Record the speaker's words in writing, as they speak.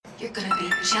You're gonna be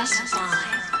just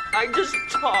fine. I just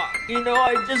talk.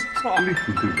 I just talk.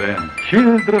 Listen to them,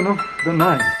 children of the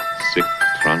night. Sic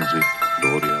transit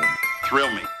gloria.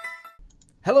 Thrill me.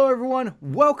 Hello everyone,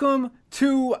 welcome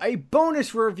to a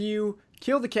bonus review,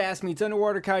 Kill the Cast meets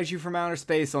Underwater Kaiju from Outer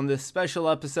Space on this special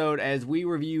episode as we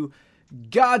review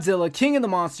Godzilla King of the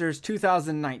Monsters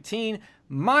 2019.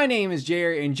 My name is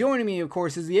Jerry, and joining me, of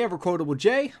course, is the ever-quotable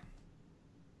Jay.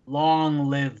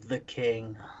 Long live the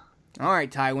king.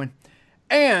 Alright, Tywin.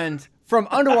 And from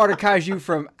Underwater Kaiju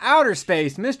from Outer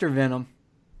Space, Mr. Venom.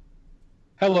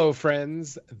 Hello,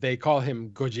 friends. They call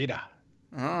him Gojira.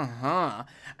 Uh-huh.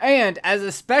 And as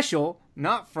a special,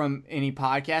 not from any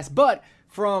podcast, but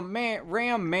from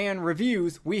Ram Man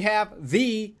Reviews, we have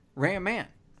the Ram Man.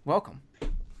 Welcome.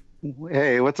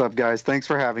 Hey, what's up, guys? Thanks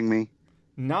for having me.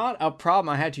 Not a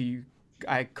problem.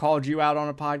 I called you out on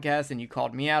a podcast, and you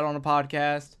called me out on a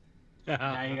podcast.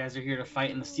 Now you guys are here to fight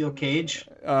in the steel cage.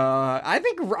 I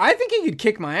think he could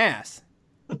kick my ass.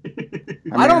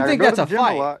 I don't think that's a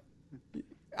fight.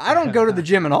 I don't go to the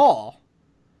gym at all.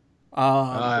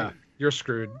 You're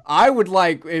screwed. I would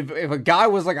if a guy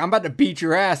was like, I'm about to beat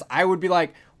your ass, I would be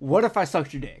like, what if I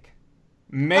sucked your dick?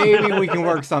 Maybe we can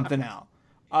work something out.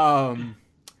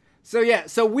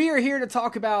 So we are here to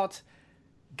talk about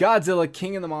Godzilla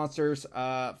King of the Monsters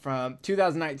from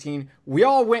 2019. We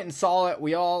all went and saw it.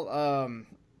 We all, I'm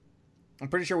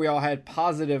pretty sure we all had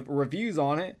positive reviews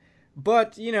on it.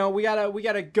 But, we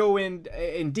gotta go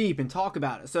in deep and talk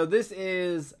about it. So this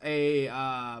is the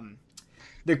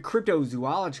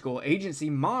Cryptozoological Agency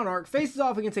Monarch faces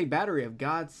off against a battery of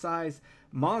god-sized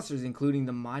monsters, including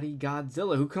the mighty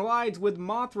Godzilla, who collides with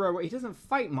Mothra. He doesn't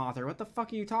fight Mothra. What the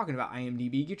fuck are you talking about,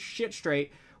 IMDb? Get your shit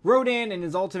straight. Rodan and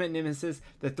his ultimate nemesis,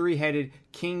 the three-headed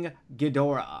King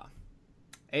Ghidorah,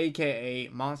 a.k.a.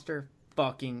 Monster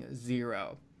fucking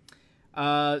Zero.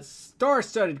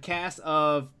 Star-studded cast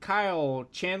of Kyle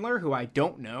Chandler, who I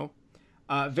don't know,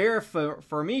 Vera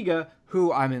Farmiga,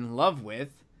 who I'm in love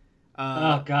with.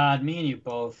 Oh God, me and you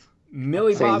both.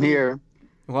 Millie Same Bobby. here.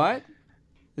 What?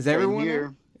 Is Same everyone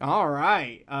here. there? All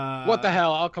right. What the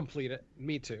hell? I'll complete it.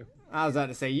 Me too. I was about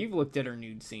to say, you've looked at her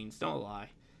nude scenes. Don't lie.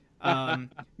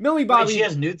 Millie Bobby. Wait, she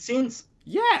has nude scenes?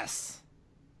 Yes.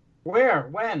 Where?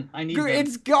 When? I need them.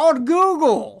 It's called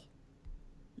Google.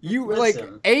 You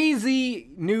Listen.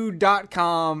 aznude.com.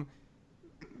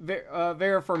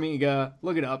 Vera Farmiga.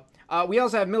 Look it up. We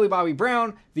also have Millie Bobby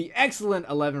Brown, the excellent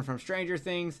Eleven from Stranger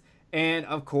Things, and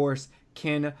of course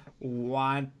Ken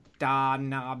Watanabe.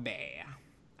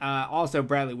 Also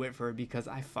Bradley Whitford, because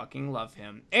I fucking love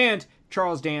him, and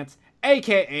Charles Dance,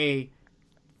 aka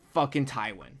fucking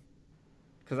Tywin,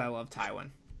 because I love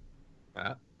Tywin.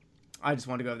 I just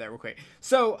wanted to go over that real quick.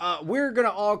 So we're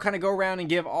gonna all kind of go around and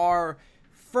give our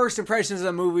first impressions of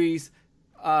the movies.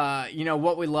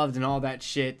 What we loved and all that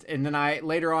shit. And then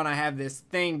later on I have this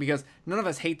thing, because none of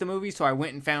us hate the movie, so I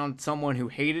went and found someone who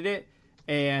hated it.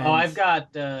 And I've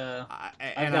got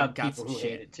people who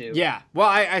hate it too. Yeah. Well,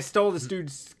 I stole this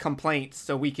dude's complaints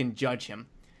so we can judge him.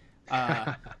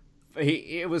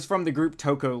 It was from the group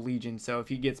Toko Legion, so if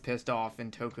he gets pissed off in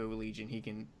Toko Legion, he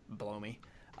can blow me.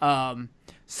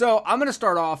 So I'm going to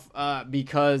start off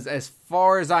because as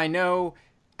far as I know,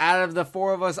 out of the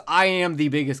four of us, I am the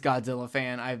biggest Godzilla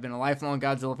fan. I've been a lifelong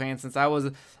Godzilla fan since I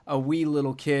was a wee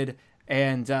little kid.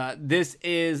 And this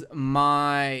is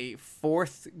my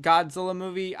fourth Godzilla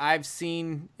movie I've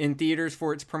seen in theaters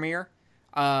for its premiere.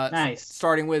 Nice.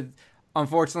 Starting with,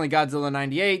 unfortunately, Godzilla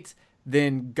 98,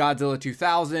 then Godzilla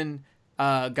 2000,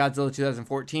 Godzilla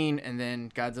 2014, and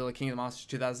then Godzilla King of the Monsters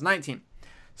 2019.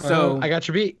 So I got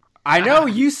your beat. I know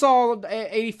you saw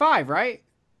 85, right?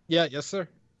 Yeah, yes, sir.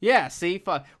 Yeah, see?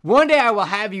 One day I will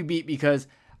have you beat, because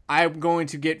I'm going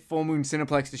to get Full Moon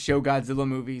Cineplex to show Godzilla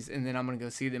movies, and then I'm going to go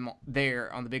see them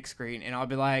there on the big screen, and I'll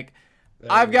be like,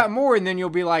 I've got more, and then you'll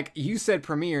be like, you said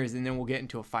premieres, and then we'll get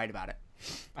into a fight about it.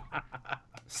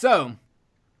 So,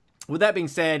 with that being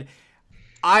said,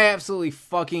 I absolutely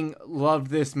fucking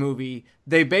loved this movie.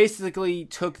 They basically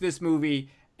took this movie,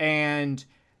 and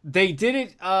they did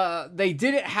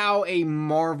it how a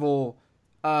Marvel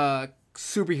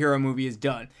superhero movie is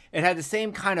done. It had the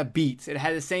same kind of beats. It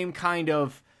had the same kind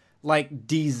of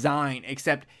design,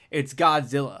 except it's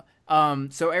Godzilla.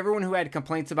 So everyone who had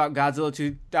complaints about Godzilla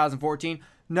 2014,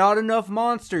 not enough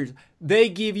monsters. They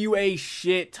give you a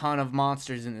shit ton of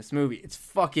monsters in this movie. It's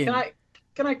fucking.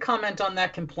 Can I comment on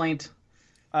that complaint?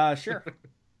 Sure.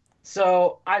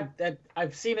 So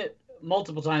I've seen it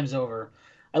multiple times over.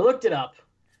 I looked it up.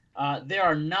 There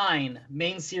are 9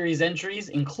 main series entries,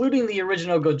 including the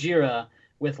original Gojira,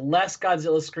 with less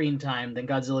Godzilla screen time than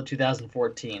Godzilla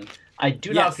 2014. I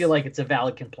do not feel like it's a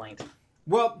valid complaint.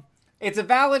 Well, it's a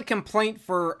valid complaint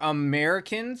for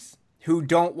Americans who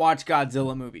don't watch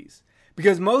Godzilla movies,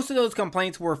 because most of those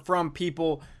complaints were from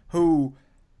people who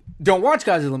don't watch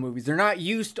Godzilla movies. They're not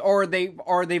used, or they've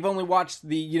only watched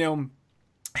the,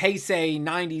 Heisei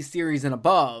 90s series and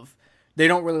above. They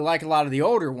don't really like a lot of the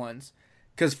older ones.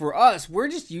 Because for us, we're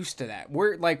just used to that.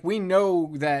 We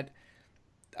know that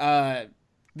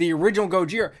the original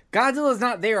Gojira, Godzilla's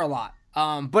not there a lot,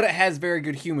 but it has very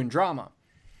good human drama.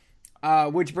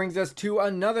 Which brings us to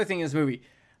another thing in this movie.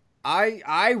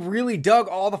 I really dug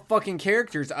all the fucking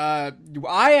characters. I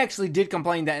actually did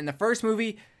complain that in the first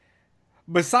movie,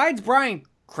 besides Bryan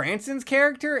Cranston's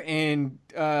character and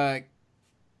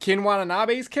Ken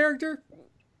Watanabe's character,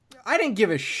 I didn't give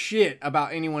a shit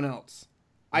about anyone else.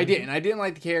 I didn't. I didn't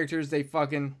like the characters. They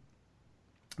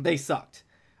sucked.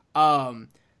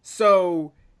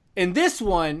 So in this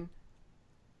one,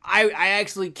 I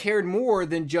actually cared more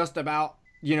than just about,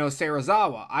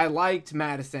 Serizawa. I liked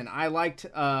Madison. I liked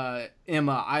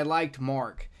Emma. I liked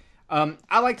Mark.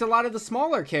 I liked a lot of the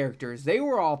smaller characters. They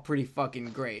were all pretty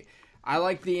fucking great. I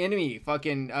liked the enemy.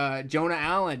 Fucking Jonah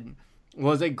Allen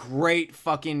was a great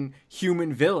fucking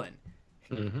human villain.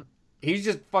 Mm-hmm. He's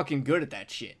just fucking good at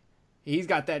that shit. He's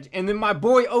got that. And then my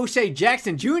boy O'Shea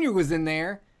Jackson Jr. was in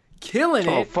there, killing it.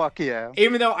 Oh, fuck yeah.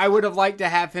 Even though I would have liked to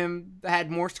have him had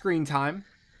more screen time.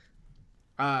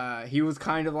 He was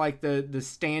kind of like the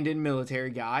stand-in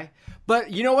military guy.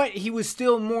 But you know what? He was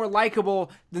still more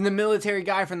likable than the military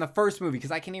guy from the first movie,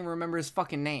 because I can't even remember his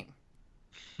fucking name.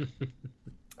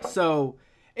 So,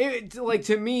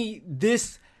 to me,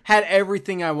 this had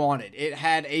everything I wanted. It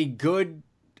had a good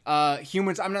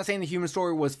humans. I'm not saying the human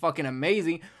story was fucking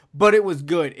amazing, but it was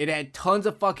good. It had tons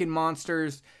of fucking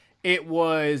monsters. It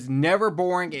was never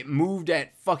boring. It moved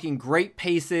at fucking great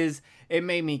paces. It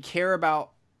made me care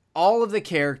about all of the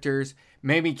characters.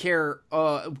 Made me care,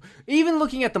 even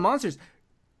looking at the monsters.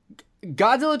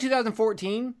 Godzilla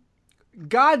 2014,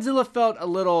 Godzilla felt a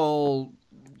little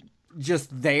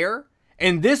just there.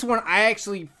 And this one, I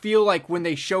actually feel like when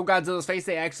they show Godzilla's face,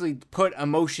 they actually put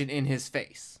emotion in his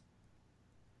face.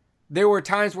 There were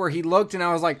times where he looked and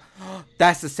I was like, oh,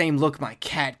 that's the same look my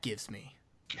cat gives me.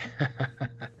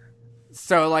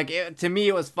 So, to me,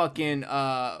 it was fucking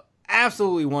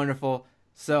absolutely wonderful.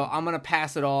 So, I'm going to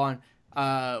pass it on.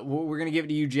 We're going to give it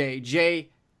to you, Jay. Jay,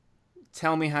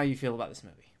 tell me how you feel about this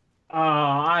movie.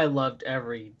 I loved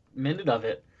every minute of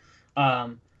it.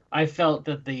 I felt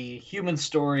that the human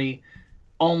story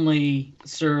only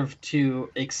served to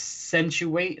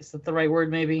accentuate, is that the right word,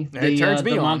 maybe?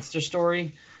 The monster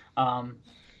story.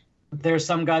 There's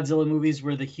some Godzilla movies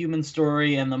where the human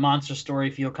story and the monster story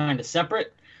feel kind of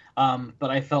separate, but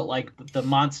I felt like the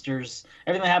monsters,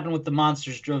 everything that happened with the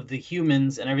monsters drove the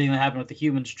humans, and everything that happened with the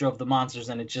humans drove the monsters,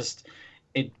 and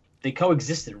they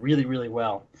coexisted really, really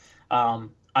well.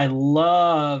 I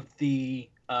love the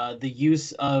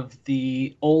use of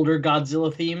the older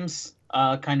Godzilla themes,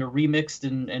 kind of remixed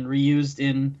and reused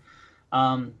in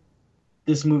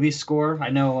this movie's score. I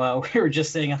know we were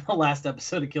just saying on the last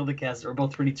episode of Kill the Cast that we're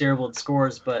both pretty terrible at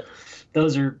scores, but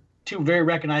those are two very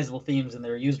recognizable themes, and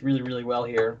they're used really, really well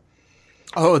here.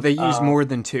 Oh, they used more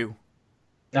than two.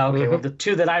 Okay, well, the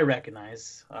two that I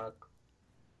recognize,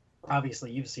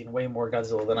 obviously you've seen way more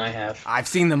Godzilla than I have. I've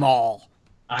seen them all.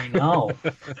 I know.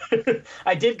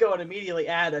 I did go and immediately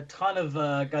add a ton of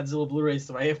Godzilla Blu-rays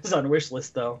to my Amazon wish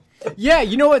list, though. Yeah,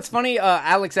 you know what's funny?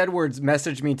 Alex Edwards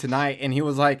messaged me tonight, and he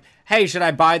was like, hey, should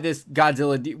I buy this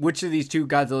Godzilla? Which of these two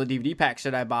Godzilla DVD packs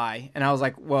should I buy? And I was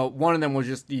like, well, one of them was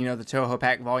just, the Toho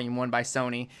pack Volume 1 by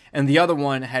Sony, and the other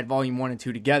one had Volume 1 and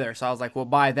 2 together. So I was like, well,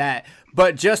 buy that.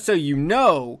 But just so you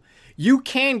know, you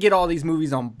can get all these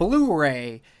movies on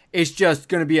Blu-ray. It's just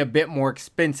going to be a bit more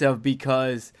expensive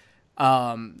because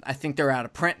I think they're out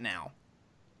of print now.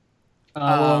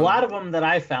 Well, a lot of them that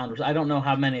I found, I don't know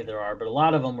how many there are, but a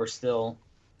lot of them were still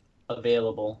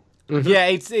available. Mm-hmm. Yeah,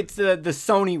 it's the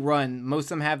Sony run. Most of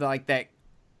them have that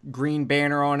green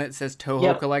banner on it that says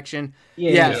Toho Collection.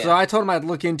 Yeah, so I told him I'd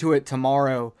look into it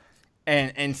tomorrow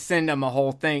and send them a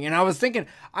whole thing. And I was thinking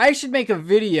I should make a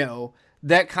video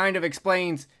that kind of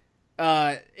explains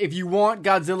if you want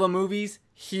Godzilla movies,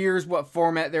 here's what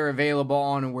format they're available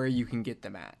on and where you can get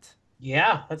them at.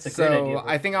 Yeah, that's a great idea. So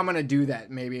I think I'm gonna do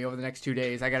that maybe over the next 2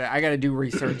 days. I gotta do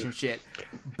research and shit.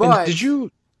 But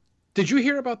and did you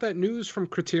hear about that news from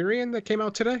Criterion that came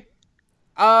out today?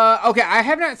 Okay, I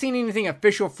have not seen anything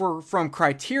official from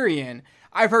Criterion.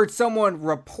 I've heard someone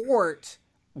report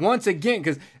once again,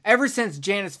 because ever since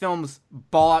Janus Films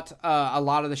bought a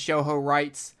lot of the Shoujo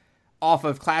rights off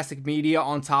of Classic Media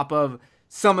on top of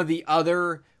some of the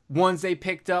other ones they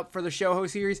picked up for the Shoujo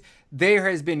series, there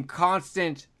has been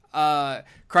constant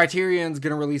Criterion's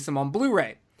going to release them on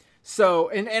Blu-ray. So,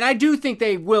 and I do think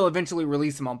they will eventually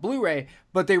release them on Blu-ray,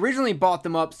 but they originally bought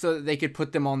them up so that they could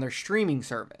put them on their streaming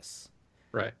service.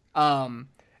 Right.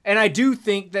 And I do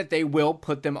think that they will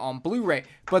put them on Blu-ray.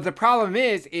 But the problem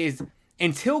is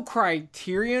until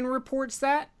Criterion reports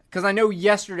that, because I know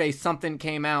yesterday something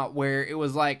came out where it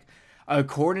was like,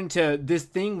 according to this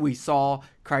thing we saw,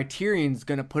 Criterion's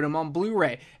going to put them on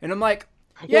Blu-ray. And I'm like,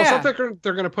 yeah. Well, it's not that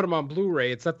they're going to put them on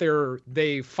Blu-ray. It's that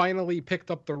they finally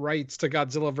picked up the rights to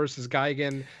Godzilla vs.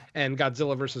 Gigan and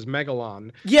Godzilla vs.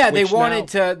 Megalon. Yeah, they wanted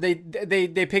to.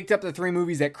 They picked up the 3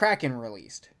 movies that Kraken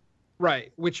released.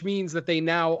 Right, which means that they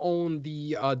now own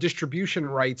the distribution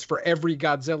rights for every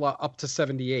Godzilla up to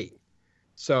 78.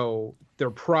 So they're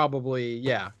probably,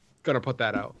 going to put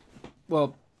that out.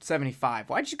 Well, 75.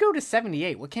 Why'd you go to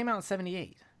 78? What came out in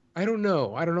 78? I don't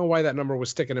know. I don't know why that number was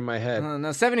sticking in my head.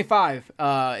 No, 75 is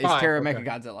Terra okay.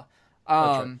 Mechagodzilla.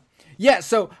 Right. Yeah,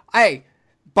 so,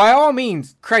 by all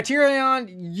means,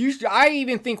 Criterion, I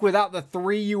even think without the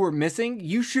 3 you were missing,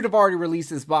 you should have already released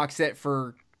this box set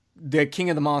for the King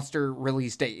of the Monster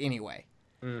release date anyway.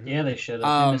 Mm-hmm. Yeah, they should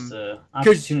have. They missed an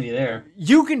opportunity there.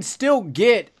 You can still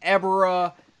get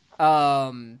Ebra,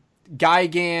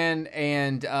 Gigan,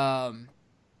 and God,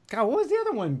 what was the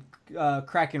other one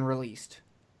Kraken released?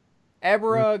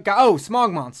 Ebra,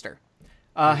 Smog Monster.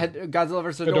 Godzilla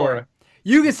vs. Ghidorah.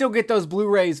 You can still get those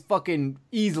Blu-rays fucking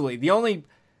easily. The only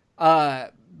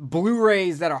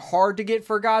Blu-rays that are hard to get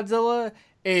for Godzilla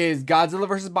is Godzilla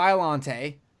vs.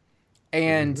 Biollante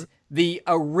and the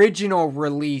original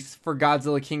release for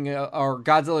Godzilla or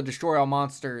Godzilla Destroy All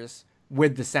Monsters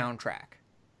with the soundtrack.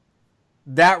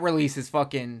 That release is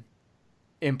fucking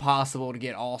impossible to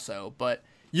get also, but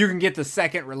you can get the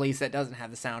second release that doesn't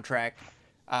have the soundtrack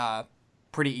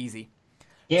pretty easy.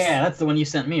 Yeah, that's the one you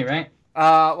sent me, right?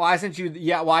 I sent you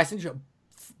a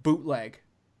bootleg.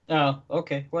 Oh,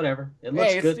 okay, whatever. It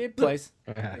looks good. It plays.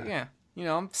 Yeah,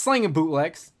 I'm slinging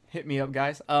bootlegs. Hit me up,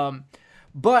 guys.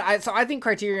 But I think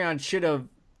Criterion should have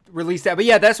released that. But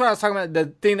yeah, that's what I was talking about. The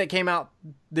thing that came out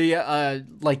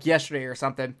like yesterday or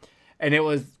something, and it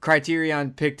was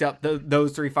Criterion picked up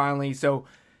those 3 finally. So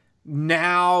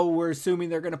now we're assuming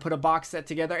they're gonna put a box set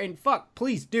together. And fuck,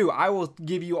 please do. I will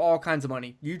give you all kinds of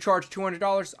money. You charge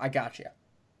 $200, I got you.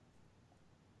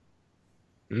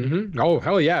 Mm-hmm. Oh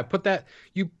hell yeah! Put that.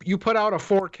 You put out a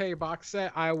 4K box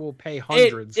set, I will pay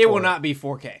hundreds. It will not be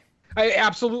 4K. I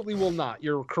absolutely will not.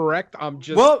 You're correct. I'm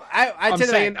just. Well,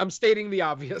 I'm stating the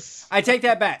obvious. I take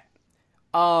that back.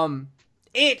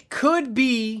 It could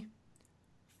be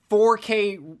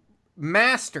 4K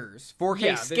masters,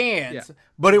 4K scans,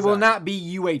 but it will not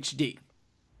be UHD.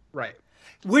 Right.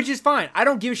 Which is fine. I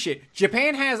don't give a shit.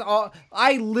 Japan has all.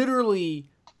 I literally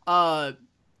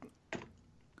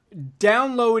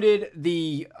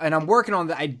downloaded and I'm working on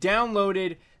that. I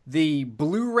downloaded the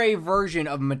Blu-ray version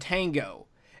of Matango.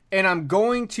 And I'm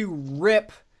going to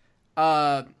rip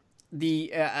the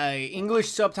English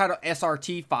subtitle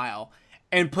SRT file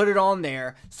and put it on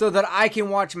there so that I can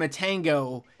watch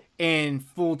Matango in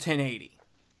full 1080.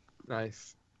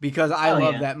 Nice. Because I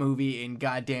love that movie and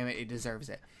god damn it, it deserves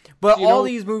it. But all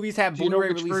these movies have Blu-ray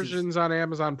releases. Versions on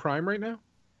Amazon Prime right now?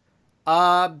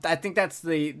 I think that's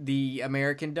the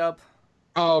American dub.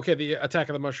 Oh, okay, the Attack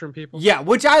of the Mushroom People? Yeah,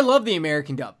 which I love the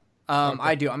American dub.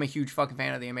 I do. I'm a huge fucking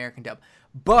fan of the American dub.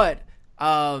 But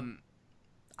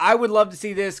I would love to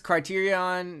see this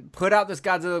Criterion put out this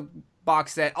Godzilla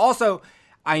box set. Also,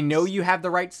 I know you have the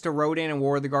rights to Rodan and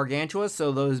War of the Gargantua,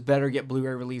 so those better get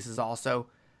Blu-ray releases also.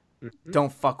 Mm-hmm.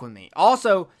 Don't fuck with me.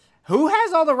 Also, who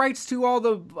has all the rights to all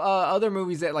the other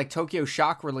movies that like Tokyo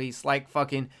Shock release, like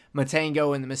fucking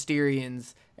Matango and the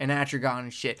Mysterians and Atragon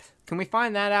and shit? Can we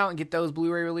find that out and get those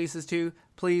Blu-ray releases too,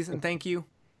 please and thank you?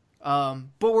 But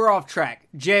we're off track.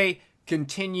 Jay,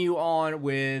 continue on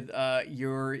with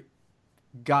your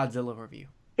Godzilla review.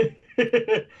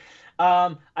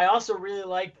 I also really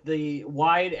liked the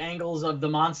wide angles of the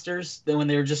monsters when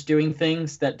they were just doing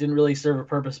things that didn't really serve a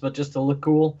purpose but just to look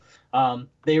cool.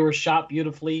 They were shot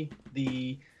beautifully.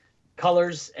 The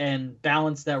colors and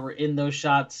balance that were in those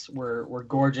shots were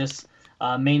gorgeous.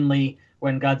 Mainly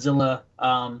when Godzilla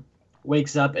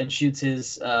wakes up and shoots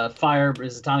his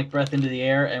his atomic breath into the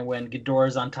air, and when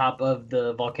Ghidorah's on top of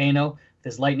the volcano,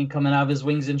 there's lightning coming out of his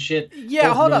wings and shit.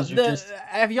 Yeah, hold up.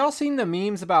 Have y'all seen the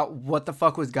memes about what the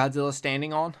fuck was Godzilla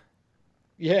standing on?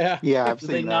 Yeah. Yeah, I've Do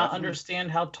seen they not that.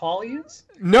 understand how tall he is?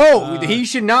 No, he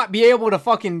should not be able to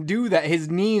fucking do that. His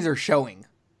knees are showing.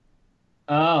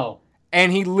 Oh.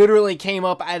 And he literally came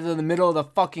up out of the middle of the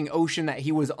fucking ocean that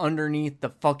he was underneath the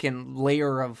fucking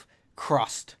layer of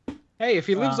crust. Hey, if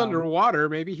he lives Um, underwater,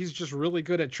 maybe he's just really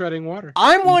good at treading water.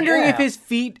 I'm wondering if Yeah. his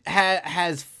feet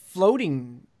has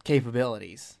floating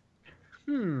capabilities.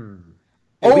 Hmm.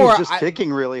 Maybe Or he's just I-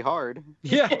 kicking really hard.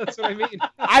 Yeah, that's what I mean.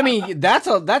 I mean, that's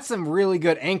some really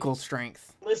good ankle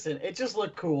strength. Listen, it just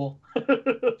looked cool. I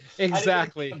didn't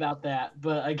Exactly. think about that,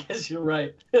 but I guess you're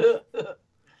right.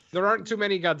 There aren't too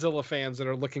many Godzilla fans that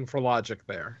are looking for logic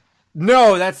there.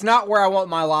 No, that's not where I want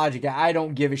my logic at. I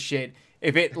don't give a shit.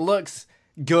 If it looks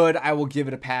good, I will give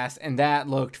it a pass, and that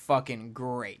looked fucking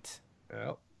great.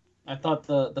 Well, I thought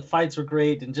the fights were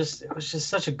great, and it was just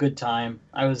such a good time.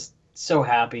 I was so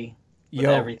happy with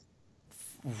Yo, everything.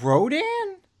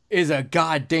 Rodan is a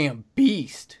goddamn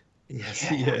beast. yes,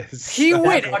 Yeah. he is. He That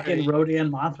went- fucking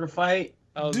Rodan Mothra fight.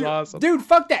 That was awesome. Dude,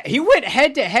 fuck that. He went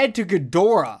head to head to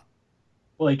Ghidorah.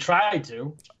 Well, he tried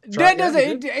to. That yeah,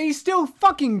 doesn't. he He still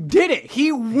fucking did it. He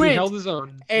He went held his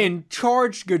own. and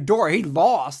charged Ghidorah. He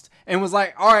lost and was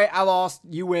like, "All right, I lost.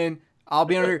 You win. I'll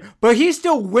be under." But he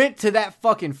still went to that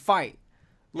fucking fight.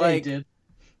 Yeah, he Like, did.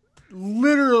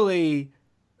 literally,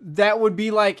 that would be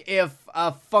like if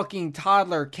a fucking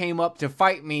toddler came up to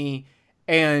fight me,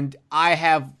 and I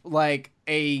have like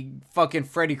a fucking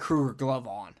Freddy Krueger glove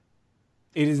on.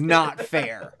 It is not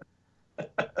fair.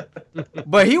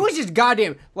 But he was just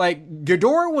goddamn like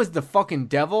Ghidorah was the fucking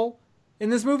devil in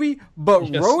this movie, but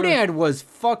Yes, Rodan was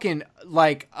fucking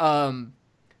like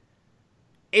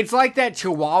it's like that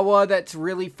Chihuahua that's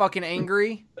really fucking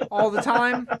angry all the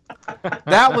time.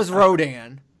 That was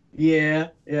Rodan. Yeah.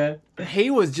 He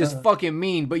was just fucking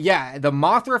mean. But yeah, the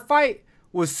Mothra fight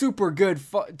was super good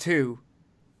too.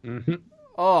 Mm-hmm.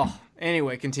 Oh,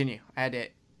 anyway, continue. I had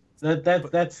it.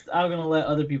 That's. I'm gonna let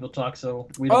other people talk, so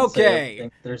we don't Okay. say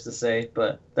everything there's to say.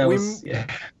 But that We- was yeah.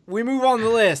 We move on the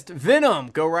list.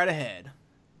 Venom, go right ahead.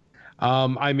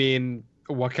 I mean,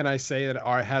 what can I say that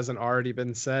hasn't already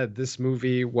been said? This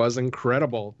movie was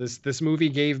incredible. This movie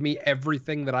gave me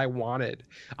everything that I wanted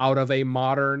out of a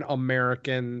modern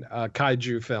American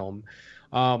kaiju film.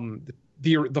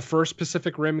 The first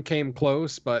Pacific Rim came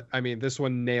close, but I mean, this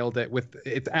one nailed it with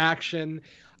its action.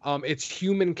 It's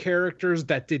human characters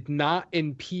that did not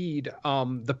impede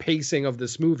the pacing of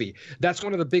this movie. That's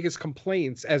one of the biggest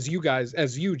complaints, as you,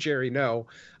 Jerry, know,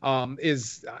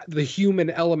 is the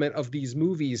human element of these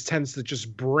movies tends to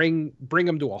just bring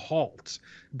them to a halt.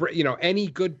 Any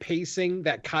good pacing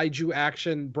that kaiju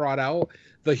action brought out,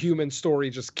 the human story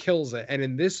just kills it. And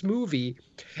in this movie,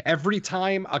 every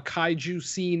time a kaiju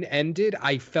scene ended,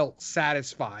 I felt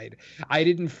satisfied. I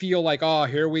didn't feel like, oh,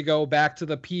 here we go back to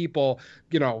the people.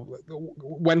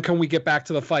 When can we get back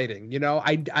to the fighting?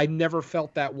 I never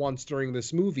felt that once during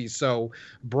this movie. So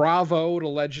bravo to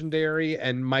Legendary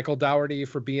and Michael Dougherty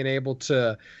for being able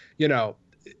to,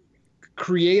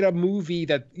 create a movie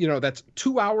that that's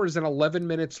 2 hours and 11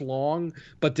 minutes long,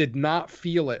 but did not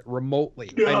feel it remotely.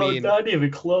 I mean, not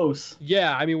even close.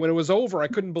 yeah, I mean, when it was over, I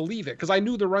couldn't believe it because I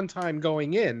knew the runtime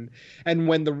going in, and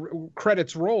when the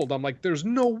credits rolled, I'm like, "There's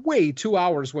no way 2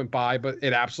 hours went by," but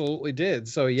it absolutely did.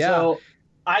 So yeah, So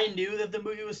I knew that the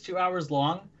movie was 2 hours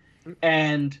long,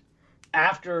 and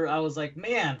after I was like,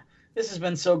 man, this has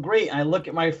been so great. And I look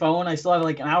at my phone, I still have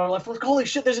like an hour left. I'm like, holy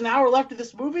shit, there's an hour left of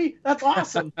this movie? That's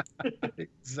awesome.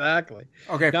 exactly.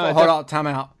 Okay, No, hold on, time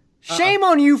out. Shame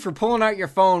on you for pulling out your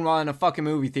phone while in a fucking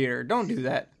movie theater. Don't do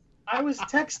that. I was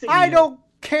texting I you. don't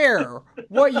care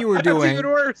what you were That's doing. even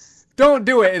worse. Don't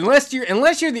do it unless you're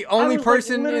the I only was, like,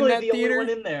 person in literally that the only theater. one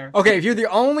in there. Okay, if you're the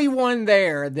only one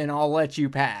there, then I'll let you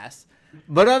pass.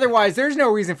 But otherwise, there's no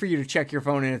reason for you to check your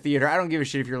phone in a theater. I don't give a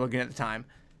shit if you're looking at the time.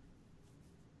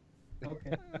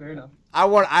 Okay, fair enough.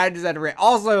 I just had to rate.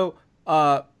 Also,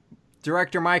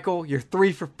 director Michael, you're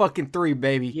 3 for fucking 3,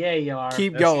 baby. Yeah, you are.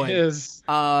 Keep Yes, going. it is.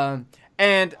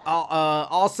 And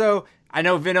also, I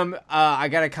know Venom. I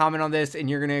got to comment on this, and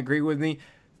you're gonna agree with me.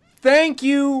 Thank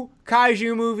you,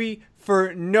 Kaiju movie,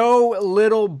 for no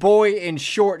little boy in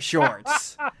short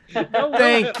shorts.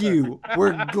 Thank you.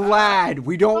 We're glad.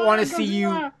 We don't want to see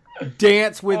you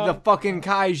dance with the fucking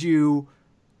Kaiju.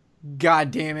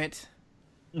 God damn it,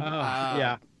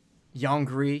 Yeah.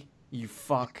 Yongri, you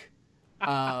fuck.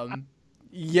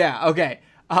 Yeah. Okay.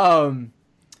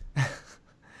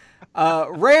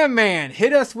 Ram Man,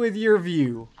 hit us with your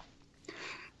view.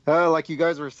 Like you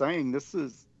guys were saying, this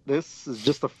is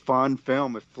just a fun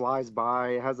film. It flies by.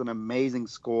 It has an amazing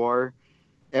score.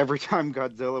 Every time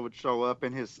Godzilla would show up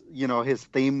and his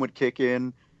theme would kick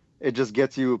in, it just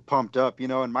gets you pumped up.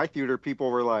 In my theater,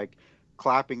 people were like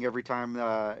clapping every time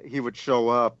he would show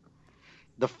up.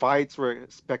 The fights were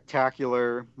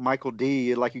spectacular. Michael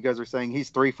D, like you guys were saying, he's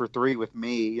 3 for 3 with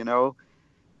me.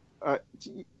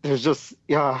 there's just,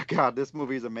 yeah, God, this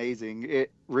movie is amazing.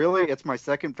 It's my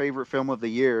second favorite film of the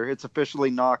year. It's officially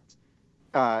knocked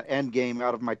Endgame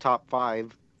out of my top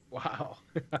 5. Wow.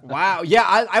 Wow. Yeah,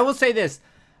 I will say this.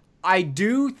 I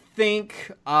do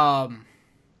think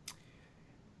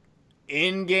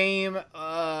Endgame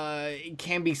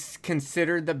can be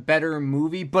considered the better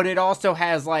movie, but it also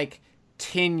has like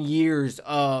 10 years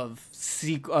of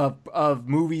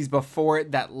movies before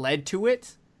it that led to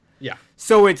it. Yeah.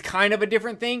 So it's kind of a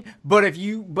different thing. But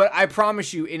I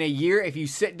promise you, in a year, if you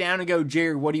sit down and go,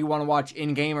 Jerry, what do you want to watch,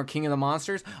 Endgame or King of the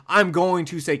Monsters? I'm going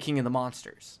to say King of the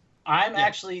Monsters. I'm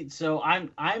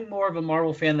more of a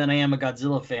Marvel fan than I am a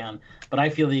Godzilla fan, but I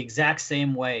feel the exact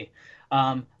same way.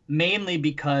 Mainly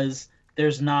because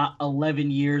there's not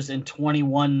 11 years and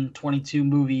 21, 22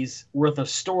 movies worth of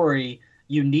story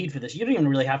you need for this. You don't even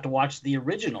really have to watch the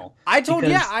original. I told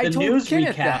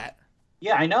Kenneth that.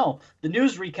 Yeah, I know. The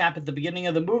news recap at the beginning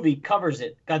of the movie covers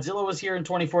it. Godzilla was here in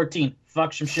 2014.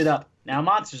 Fuck some shit up. Now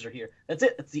monsters are here. That's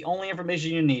it. That's the only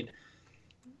information you need.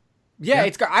 Yeah,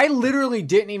 it's. I literally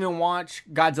didn't even watch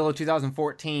Godzilla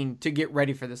 2014 to get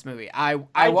ready for this movie. I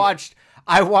watched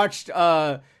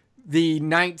the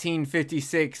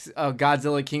 1956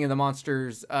 Godzilla King of the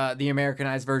Monsters, the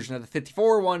Americanized version of the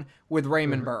 54 one with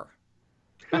Raymond Burr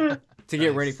to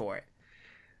get ready for it.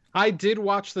 I did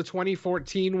watch the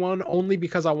 2014 one only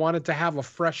because I wanted to have a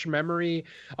fresh memory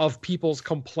of people's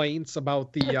complaints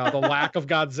about the lack of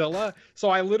Godzilla. So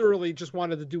I literally just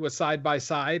wanted to do a side by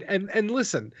side. And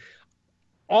listen,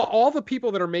 all the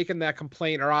people that are making that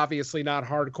complaint are obviously not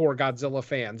hardcore Godzilla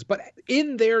fans, but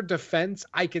in their defense,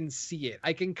 I can see it.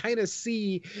 I can kind of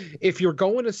see if you're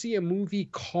going to see a movie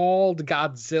called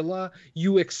Godzilla,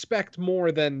 you expect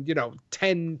more than,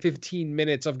 10, 15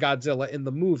 minutes of Godzilla in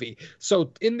the movie.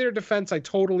 So in their defense, I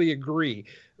totally agree.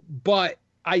 But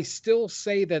I still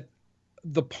say that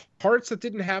the parts that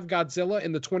didn't have Godzilla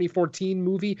in the 2014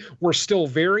 movie were still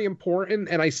very important,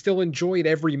 and I still enjoyed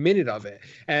every minute of it.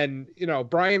 And,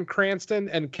 Bryan Cranston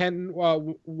and Ken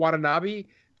Watanabe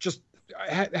just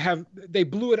they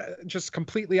blew it just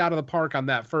completely out of the park on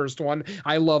that first one.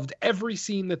 I loved every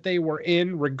scene that they were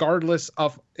in, regardless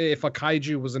of if a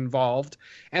kaiju was involved.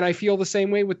 And I feel the same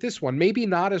way with this one. Maybe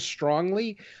not as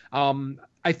strongly.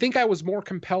 I think I was more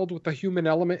compelled with the human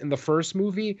element in the first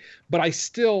movie, but I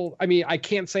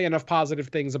can't say enough positive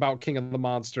things about King of the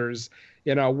Monsters.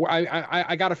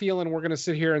 I got a feeling we're going to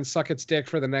sit here and suck its dick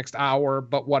for the next hour,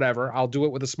 but whatever. I'll do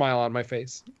it with a smile on my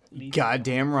face.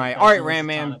 Goddamn right. All right, Ram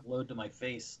Man. Load to my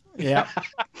face. Yeah.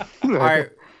 All right,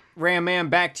 Ram Man,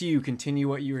 back to you. Continue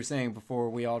what you were saying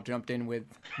before we all jumped in with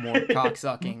more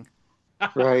cocksucking.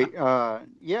 Right.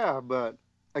 Yeah, but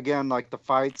again, like, the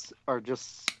fights are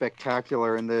just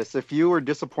spectacular in this. If you were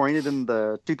disappointed in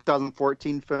the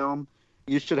 2014 film,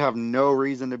 you should have no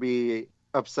reason to be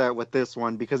upset with this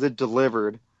one because it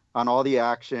delivered on all the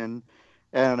action.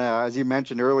 And as you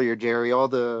mentioned earlier, Jerry, all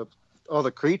the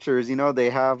creatures, they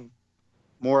have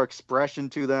more expression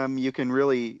to them. You can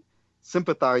really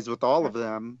sympathize with all of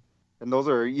them. And those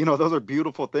are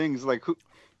beautiful things. Like,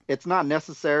 it's not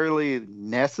necessarily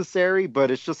necessary,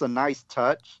 but it's just a nice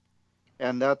touch.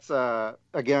 And that's,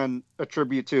 again, a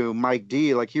tribute to Mike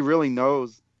D. Like, he really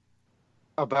knows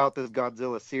about this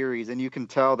Godzilla series, and you can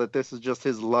tell that this is just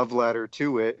his love letter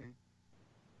to it.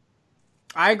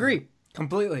 I agree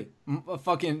completely.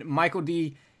 Fucking Michael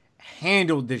D.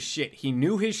 handled this shit. He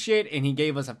knew his shit, and he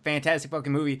gave us a fantastic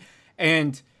fucking movie.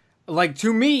 And, like,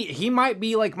 to me, he might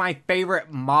be, like, my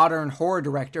favorite modern horror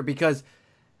director because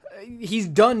he's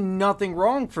done nothing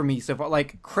wrong for me so far.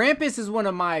 Like, Krampus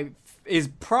is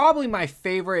probably my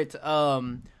favorite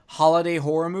holiday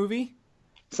horror movie.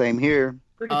 Same here.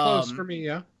 Pretty close for me,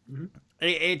 yeah. Mm-hmm.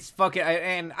 It's fucking,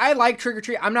 and I like Trick or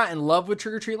Treat. I'm not in love with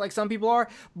Trick or Treat like some people are,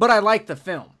 but I like the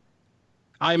film.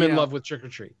 I'm in love with Trick or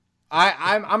Treat.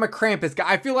 I'm a Krampus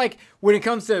guy. I feel like when it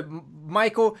comes to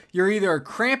Michael, you're either a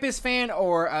Krampus fan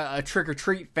or a Trick or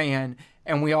Treat fan,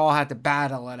 and we all have to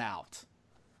battle it out.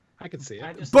 I can see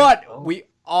it. But we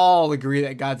all agree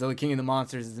that Godzilla King of the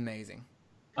Monsters is amazing.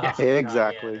 Yeah,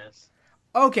 exactly.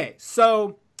 Okay,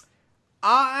 so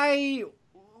I,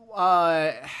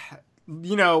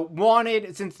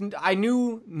 wanted, since I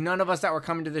knew none of us that were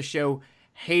coming to the show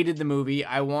hated the movie,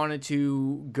 I wanted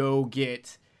to go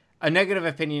get a negative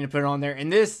opinion and put it on there.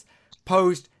 And this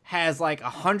post has like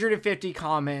 150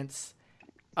 comments,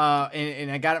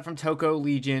 and I got it from Toko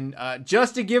Legion.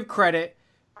 Just to give credit,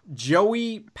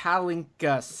 Joey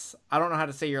Palinkas, I don't know how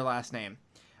to say your last name.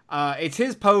 It's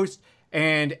his post.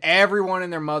 And everyone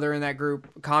and their mother in that group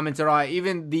commented on it.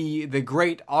 Even the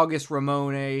great August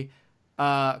Ramone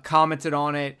commented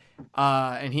on it,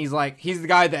 and he's the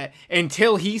guy that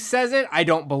until he says it, I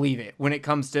don't believe it when it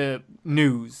comes to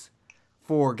news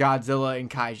for Godzilla and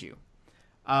Kaiju.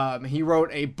 He wrote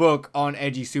a book on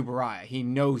Eiji Tsuburaya. He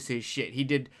knows his shit. He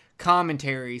did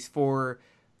commentaries for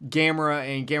Gamera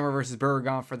and Gamera vs.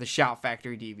 Baragon for the Shout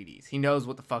Factory DVDs. He knows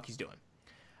what the fuck he's doing.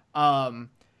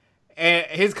 And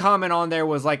his comment on there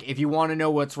was like, if you want to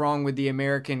know what's wrong with the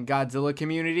American Godzilla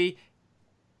community,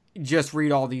 just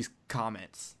read all these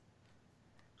comments.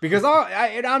 Because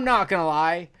I'm not going to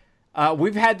lie,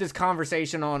 we've had this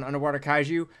conversation on Underwater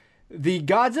Kaiju. The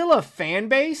Godzilla fan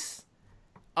base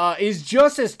is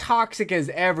just as toxic as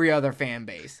every other fan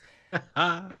base.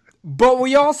 But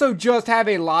we also just have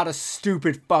a lot of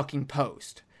stupid fucking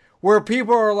posts where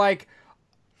people are like,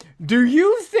 do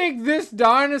you think this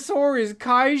dinosaur is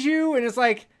kaiju? And it's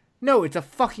like, no, it's a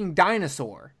fucking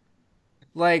dinosaur.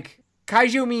 Like,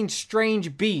 kaiju means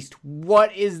strange beast.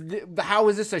 How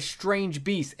is this a strange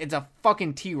beast? It's a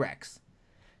fucking T-Rex.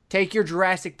 Take your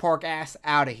Jurassic Park ass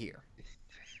out of here.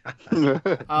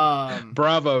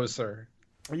 Bravo, sir.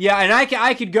 Yeah, and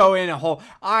I could go in a whole.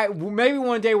 Maybe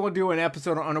one day we'll do an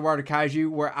episode on Underwater Kaiju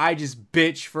where I just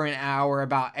bitch for an hour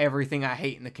about everything I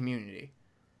hate in the community.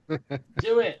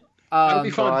 Do it. That'll be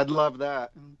fun. Oh, I'd love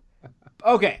that.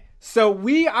 Okay, so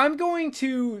I'm going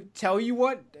to tell you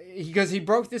what, because he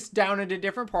broke this down into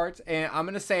different parts, and I'm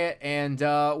going to say it, and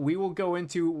we will go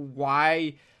into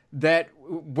why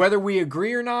whether we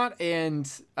agree or not,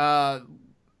 and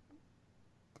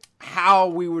how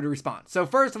we would respond. So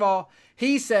first of all,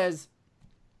 he says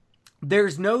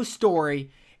there's no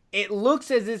story. It looks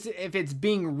as if it's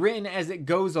being written as it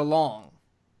goes along.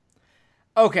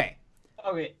 Okay.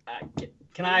 Okay.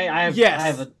 Can I have? Yes. I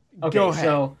have a, okay. Go ahead.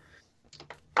 So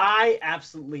I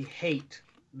absolutely hate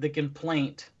the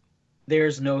complaint.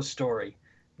 There's no story.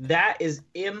 That is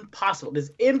impossible. It's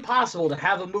impossible to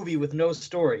have a movie with no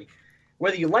story.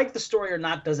 Whether you like the story or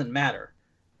not doesn't matter.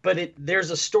 But there's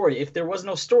a story. If there was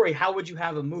no story, how would you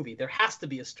have a movie? There has to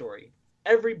be a story.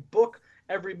 Every book,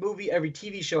 every movie, every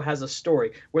TV show has a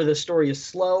story. Where the story is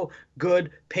slow,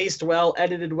 good, paced well,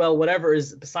 edited well, whatever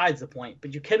is besides the point.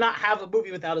 But you cannot have a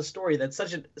movie without a story. That's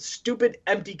such a stupid,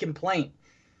 empty complaint.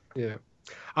 Yeah.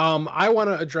 I want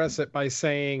to address it by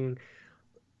saying,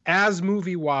 as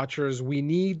movie watchers, we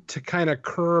need to kind of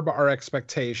curb our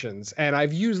expectations. And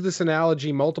I've used this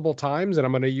analogy multiple times, and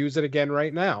I'm going to use it again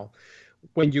right now.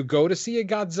 When you go to see a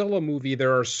Godzilla movie,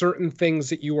 there are certain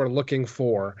things that you are looking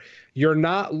for. You're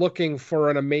not looking for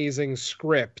an amazing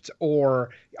script or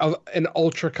an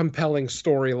ultra compelling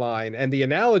storyline. And the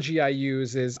analogy I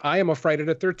use is I am a Friday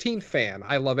the 13th fan.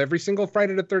 I love every single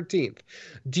Friday the 13th.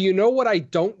 Do you know what I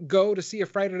don't go to see a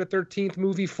Friday the 13th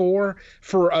movie for?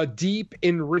 For a deep,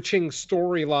 enriching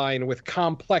storyline with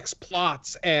complex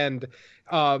plots and,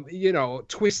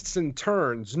 twists and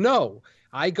turns. No.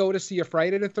 I go to see a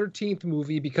Friday the 13th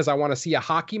movie because I want to see a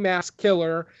hockey mask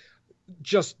killer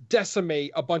just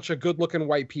decimate a bunch of good-looking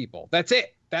white people. That's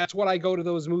it. That's what I go to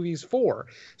those movies for.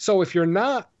 So if you're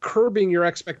not curbing your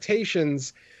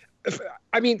expectations,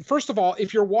 first of all,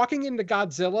 if you're walking into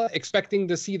Godzilla expecting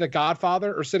to see The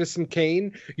Godfather or Citizen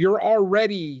Kane, you're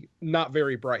already not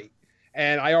very bright.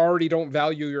 And I already don't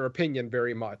value your opinion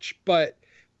very much. But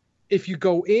if you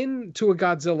go into a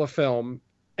Godzilla film,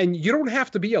 and you don't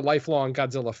have to be a lifelong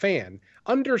Godzilla fan,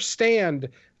 understand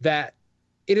that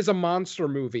it is a monster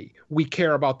movie. We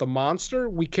care about the monster,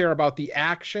 we care about the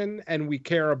action, and we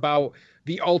care about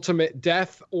the ultimate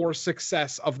death or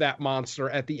success of that monster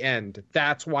at the end.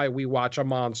 That's why we watch a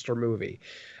monster movie.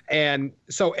 And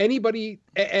so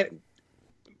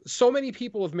so many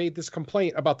people have made this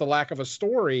complaint about the lack of a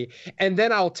story, and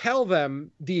then I'll tell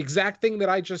them the exact thing that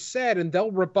I just said, and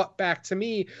they'll rebut back to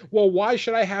me, well, why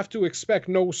should I have to expect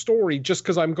no story just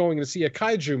because I'm going to see a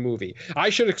kaiju movie?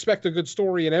 I should expect a good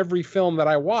story in every film that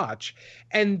I watch.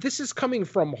 And this is coming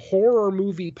from horror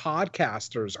movie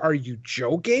podcasters. Are you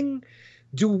joking?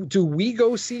 Do we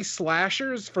go see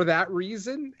slashers for that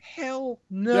reason? Hell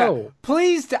no. Yeah.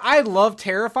 Please, I love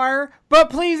Terrifier, but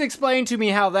please explain to me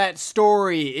how that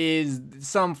story is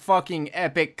some fucking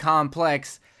epic,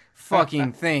 complex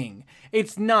fucking thing.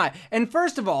 It's not. And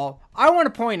first of all, I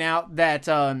want to point out that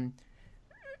how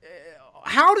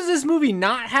does this movie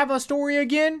not have a story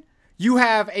again? You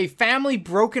have a family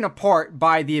broken apart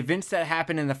by the events that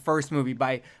happened in the first movie,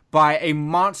 by a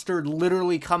monster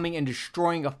literally coming and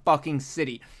destroying a fucking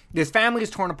city. This family is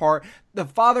torn apart. The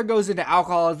father goes into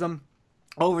alcoholism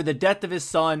over the death of his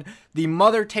son. The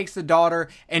mother takes the daughter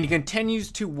and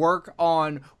continues to work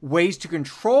on ways to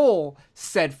control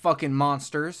said fucking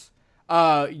monsters.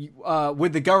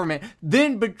 with the government,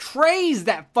 then betrays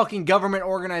that fucking government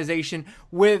organization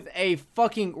with a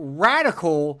fucking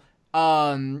radical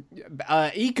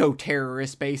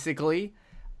eco-terrorist, basically.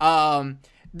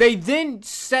 They then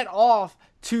set off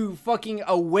to fucking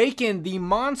awaken the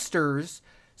monsters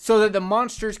so that the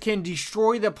monsters can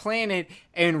destroy the planet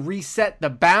and reset the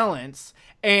balance.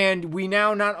 And we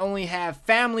now not only have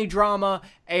family drama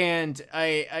and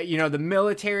the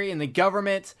military and the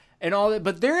government and all that,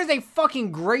 but there is a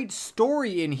fucking great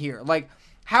story in here. Like,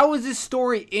 how is this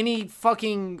story any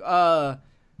fucking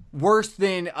worse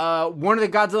than one of the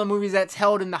Godzilla movies that's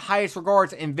held in the highest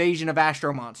regards, Invasion of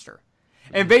Astro Monster?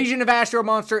 Invasion of Astro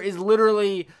Monster is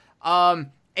literally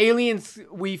aliens.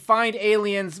 We find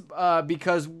aliens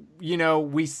because,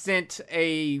 we sent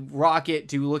a rocket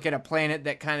to look at a planet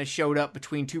that kind of showed up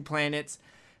between two planets.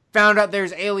 Found out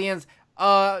there's aliens.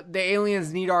 The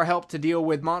aliens need our help to deal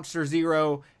with Monster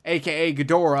Zero, aka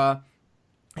Ghidorah.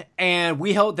 And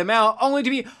we helped them out, only to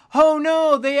be, oh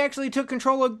no, they actually took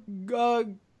control of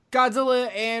Godzilla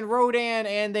and Rodan,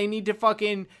 and they need to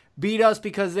fucking beat us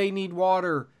because they need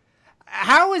water.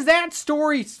 How is that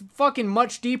story fucking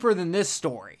much deeper than this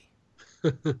story?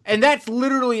 And that's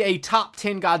literally a top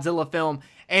 10 Godzilla film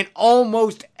and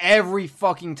almost every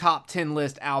fucking top 10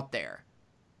 list out there.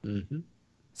 Mm-hmm.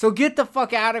 So get the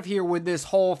fuck out of here with this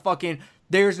whole fucking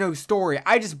there's no story.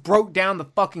 I just broke down the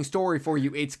fucking story for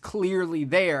you. It's clearly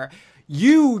there.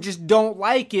 You just don't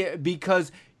like it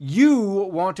because you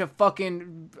want to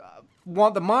fucking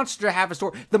want the monster to have a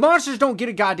story. The monsters don't get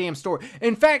a goddamn story.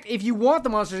 In fact, if you want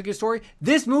the monsters to get a story,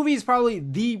 this movie is probably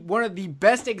one of the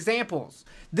best examples.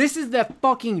 This is the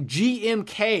fucking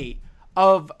GMK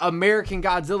of American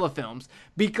Godzilla films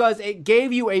because it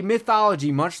gave you a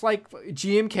mythology, much like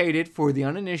GMK did for the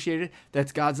uninitiated.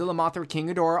 That's Godzilla, Mothra, King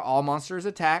Ghidorah, All Monsters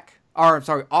Attack. Or,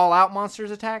 sorry, All Out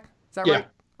Monsters Attack? Is that right?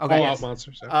 Okay. All Out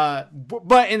Monsters. Yeah.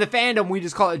 But in the fandom, we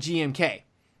just call it GMK.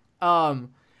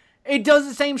 It does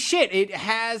the same shit. It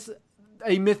has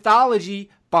a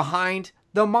mythology behind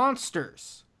the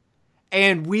monsters.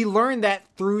 And we learn that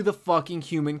through the fucking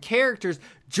human characters,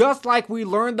 just like we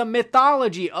learned the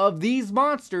mythology of these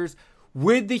monsters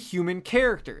with the human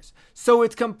characters. So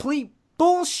it's complete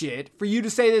bullshit for you to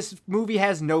say this movie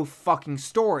has no fucking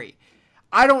story.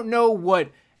 I don't know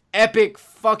what epic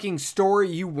fucking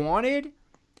story you wanted,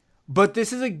 but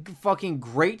this is a fucking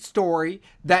great story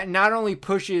that not only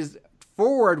pushes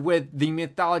forward with the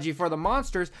mythology for the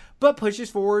monsters, but pushes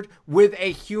forward with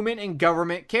a human and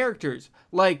government characters.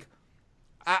 Like,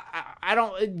 I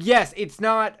don't. Yes, it's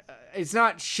not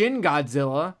Shin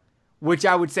Godzilla, which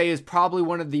I would say is probably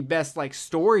one of the best like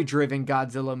story-driven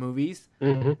Godzilla movies.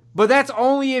 Mm-hmm. But that's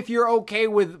only if you're okay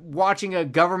with watching a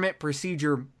government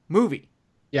procedure movie.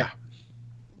 Yeah.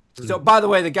 So, by the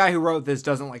way, the guy who wrote this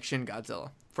doesn't like Shin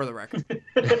Godzilla, for the record.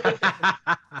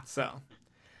 So,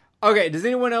 okay. Does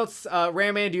anyone else,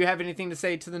 Ramman, do you have anything to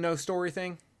say to the no story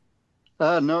thing?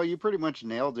 No, you pretty much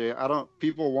nailed it.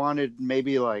 People wanted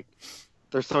maybe like,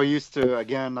 they're so used to,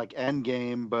 again, like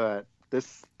Endgame, but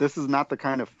this is not the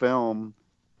kind of film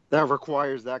that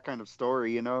requires that kind of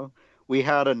story, We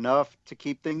had enough to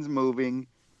keep things moving,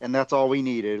 and that's all we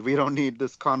needed. We don't need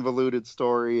this convoluted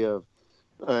story of,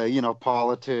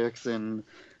 politics and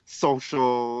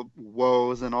social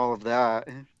woes and all of that.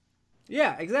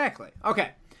 Yeah, exactly.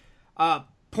 Okay.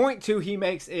 Point 2 he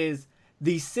makes is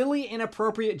the silly,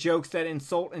 inappropriate jokes that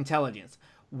insult intelligence.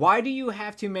 Why do you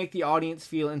have to make the audience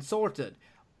feel insulted?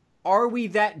 Are we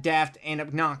that daft and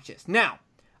obnoxious? Now,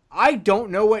 I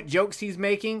don't know what jokes he's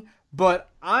making, but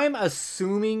I'm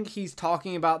assuming he's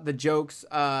talking about the jokes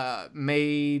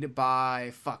made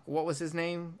by what was his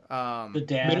name? The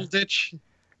dad. Middleditch?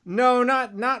 No,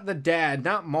 not the dad,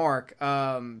 not Mark.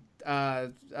 Fucking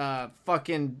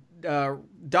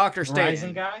Dr. Staten.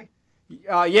 Verizon guy?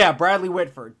 Yeah, Bradley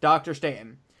Whitford, Dr.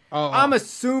 Staten. Oh, I'm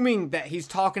assuming that he's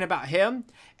talking about him.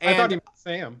 And I thought he meant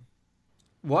Sam.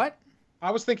 What?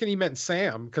 I was thinking he meant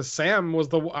Sam because Sam was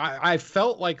I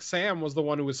felt like Sam was the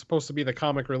one who was supposed to be the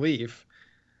comic relief.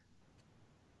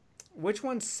 Which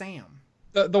one's Sam?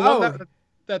 The one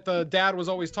that the dad was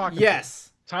always talking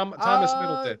Yes. to. Thomas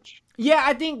Middleditch. Yeah,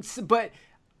 I think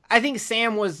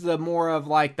Sam was the more of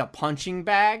like the punching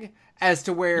bag as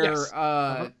to where Yes.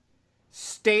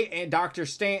 Dr.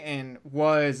 Stanton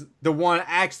was the one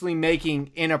actually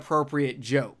making inappropriate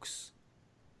jokes.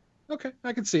 Okay,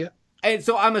 I can see it. And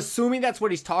so I'm assuming that's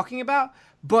what he's talking about,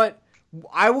 but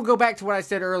I will go back to what I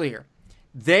said earlier.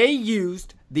 They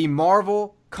used the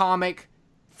Marvel comic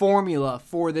formula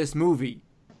for this movie.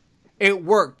 It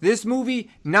worked. This movie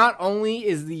not only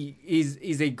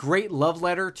is a great love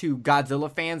letter to Godzilla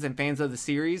fans and fans of the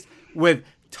series with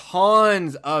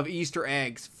tons of Easter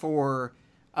eggs for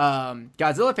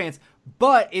Godzilla fans,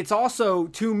 but it's also,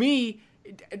 to me,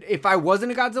 if I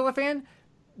wasn't a Godzilla fan,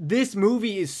 this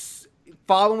movie is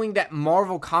following that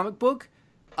Marvel comic book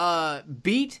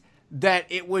beat that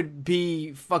it would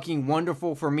be fucking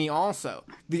wonderful for me also.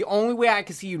 The only way I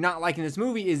can see you not liking this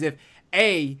movie is if,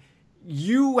 A,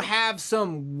 you have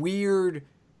some weird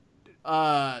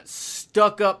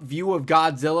stuck-up view of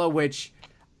Godzilla, which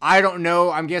I don't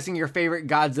know. I'm guessing your favorite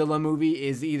Godzilla movie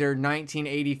is either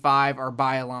 1985 or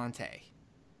Biollante.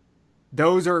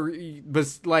 Those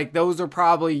are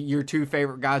probably your two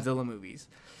favorite Godzilla movies.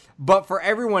 But for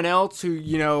everyone else who,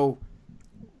 you know,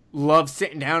 loves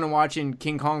sitting down and watching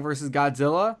King Kong versus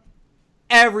Godzilla,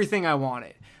 everything I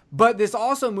wanted. But this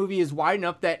also movie is wide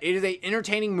enough that it is an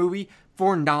entertaining movie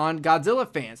for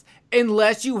non-Godzilla fans.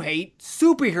 Unless you hate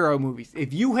superhero movies.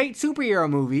 If you hate superhero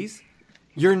movies,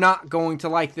 you're not going to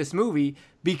like this movie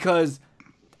because,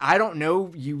 I don't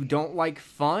know, you don't like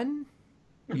fun.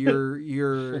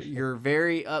 You're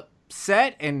very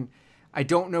upset, and I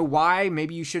don't know why.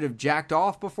 Maybe you should have jacked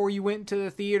off before you went to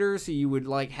the theater so you would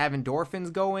like have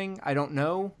endorphins going. I don't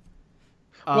know.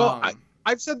 Well,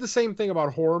 I've said the same thing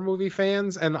about horror movie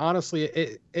fans, and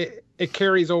honestly, it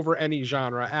carries over any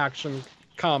genre, action,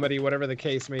 comedy, whatever the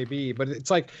case may be. But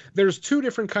it's like there's two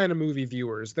different kind of movie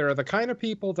viewers. There are the kind of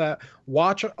people that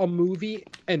watch a movie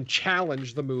and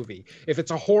challenge the movie. If it's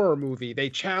a horror movie,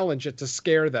 they challenge it to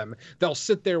scare them. They'll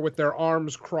sit there with their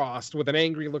arms crossed with an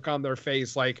angry look on their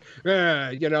face like,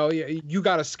 you know, you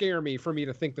got to scare me for me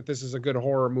to think that this is a good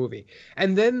horror movie.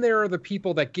 And then there are the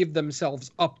people that give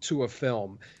themselves up to a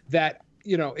film that,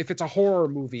 you know, if it's a horror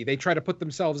movie, they try to put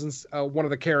themselves in one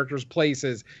of the characters'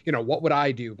 places. You know, what would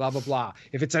I do? Blah, blah, blah.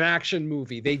 If it's an action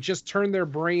movie, they just turn their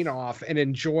brain off and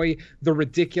enjoy the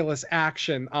ridiculous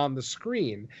action on the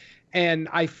screen. And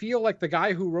I feel like the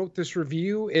guy who wrote this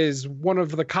review is one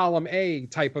of the column A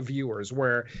type of viewers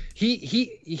where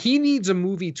he needs a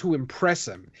movie to impress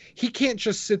him. He can't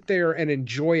just sit there and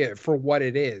enjoy it for what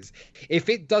it is. If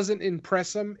it doesn't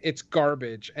impress him, it's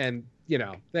garbage. And you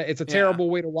know, it's a terrible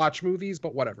way to watch movies,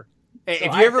 but whatever.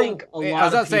 If you ever, I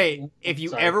was about to say, if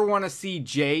you ever want to see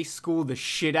Jay school the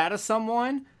shit out of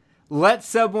someone, let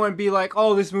someone be like,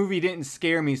 "Oh, this movie didn't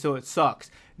scare me, so it sucks."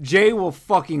 Jay will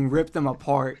fucking rip them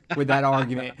apart with that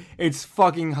argument. It's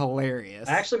fucking hilarious.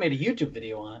 I actually made a YouTube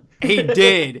video on it. He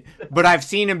did, but I've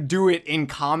seen him do it in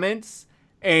comments,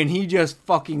 and he just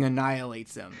fucking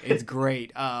annihilates them. It's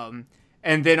great. And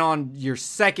then on your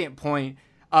second point,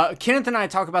 Kenneth and I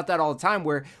talk about that all the time,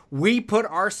 where we put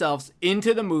ourselves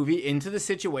into the movie, into the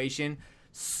situation,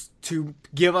 to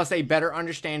give us a better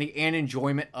understanding and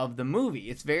enjoyment of the movie.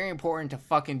 It's very important to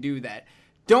fucking do that.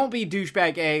 Don't be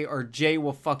douchebag A, or Jay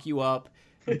will fuck you up.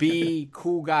 Be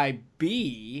cool guy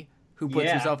B, who puts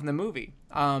himself in the movie.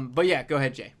 But yeah, go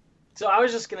ahead, Jay. So I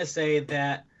was just going to say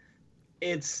that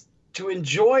it's to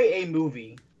enjoy a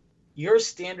movie, your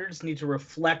standards need to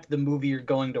reflect the movie you're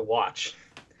going to watch.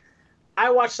 I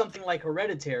watch something like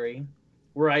Hereditary,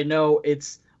 where I know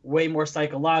it's way more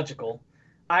psychological.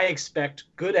 I expect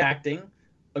good acting,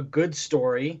 a good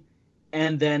story,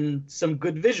 and then some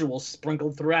good visuals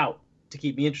sprinkled throughout to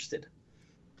keep me interested.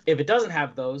 If it doesn't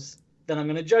have those, then I'm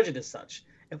going to judge it as such.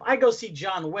 If I go see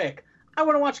John Wick, I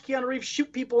want to watch Keanu Reeves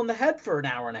shoot people in the head for an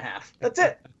hour and a half. That's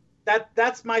it.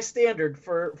 That's my standard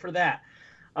for that.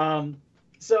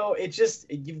 So it's just,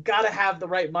 you've got to have the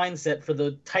right mindset for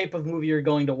the type of movie you're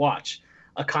going to watch.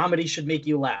 A comedy should make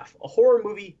you laugh. A horror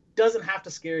movie doesn't have to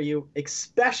scare you,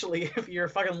 especially if you're a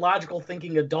fucking logical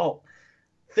thinking adult.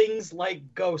 Things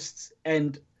like ghosts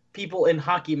and people in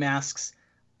hockey masks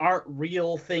aren't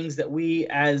real things that we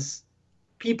as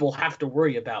people have to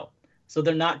worry about. So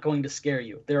they're not going to scare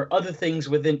you. There are other things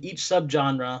within each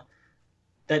subgenre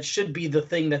that should be the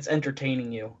thing that's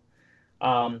entertaining you.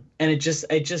 And it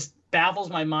just baffles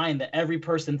my mind that every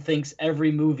person thinks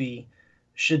every movie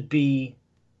should be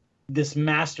this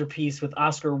masterpiece with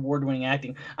Oscar award-winning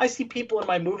acting. I see people in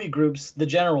my movie groups, the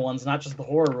general ones, not just the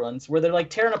horror ones, where they're like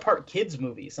tearing apart kids'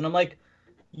 movies. And I'm like,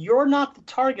 you're not the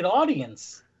target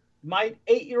audience. My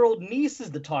 8-year-old niece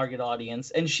is the target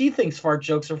audience, and she thinks fart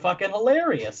jokes are fucking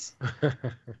hilarious.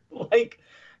 Like,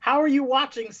 how are you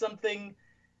watching something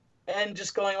and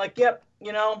just going like, yep,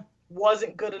 you know,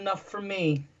 wasn't good enough for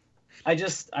me? I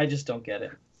just don't get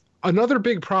it. Another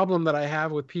big problem that I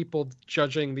have with people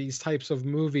judging these types of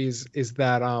movies is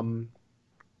that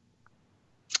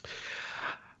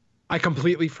I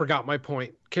completely forgot my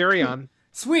point. Carry on.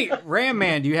 Sweet. Ram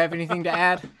Man, do you have anything to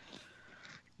add?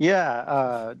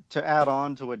 Yeah, to add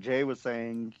on to what Jay was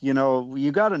saying, you know,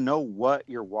 you got to know what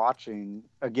you're watching.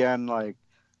 Again, like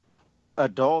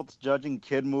adults judging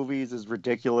kid movies is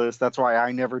ridiculous. That's why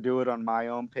I never do it on my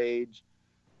own page,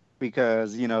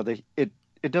 because it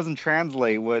doesn't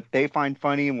translate. What they find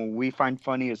funny and what we find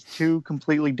funny is two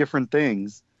completely different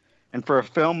things. And for a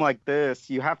film like this,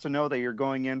 you have to know that you're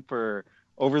going in for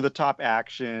over-the-top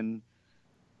action,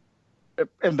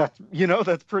 and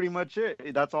that's pretty much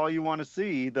it. That's all you want to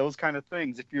see, those kind of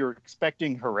things. If you're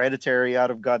expecting Hereditary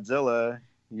out of Godzilla,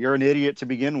 you're an idiot to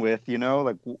begin with.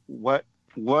 Like what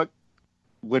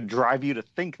would drive you to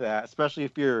think that, especially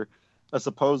if you're a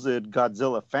supposed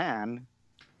Godzilla fan?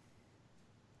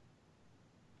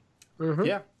 Mhm.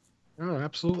 Yeah. Oh,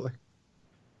 absolutely.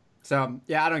 So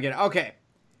yeah, I don't get it. Okay.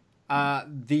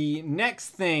 The next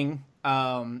thing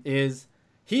is,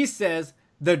 he says,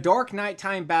 the dark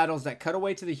nighttime battles that cut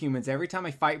away to the humans every time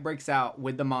a fight breaks out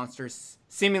with the monsters,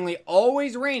 seemingly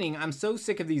always raining. I'm so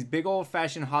sick of these big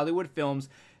old-fashioned Hollywood films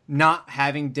not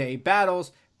having day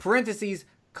battles. Parentheses,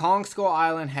 Kong Skull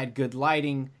Island had good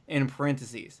lighting, in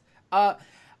parentheses.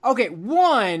 Okay,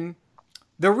 one,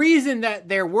 the reason that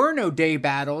there were no day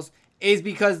battles is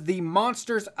because the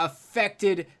monsters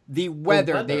affected the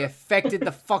weather. They affected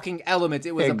the fucking elements.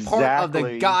 It was a part of the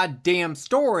Exactly. goddamn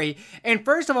story. And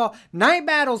first of all, night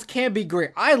battles can be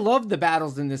great. I love the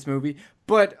battles in this movie,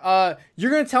 but you're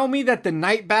going to tell me that the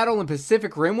night battle in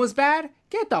Pacific Rim was bad?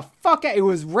 Get the fuck out. It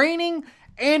was raining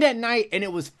and at night, and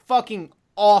it was fucking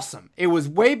awesome. It was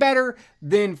way better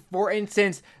than, for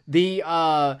instance, the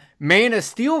Man of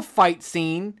Steel fight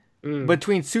scene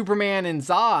between Superman and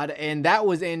Zod, and that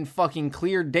was in fucking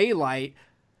clear daylight.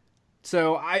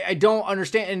 So I don't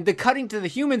understand. And the cutting to the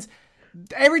humans,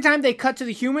 every time they cut to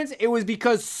the humans, it was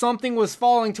because something was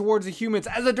falling towards the humans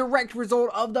as a direct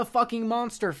result of the fucking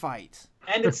monster fight.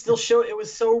 And it still showed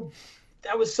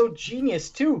that was so genius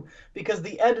too, because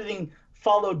the editing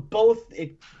followed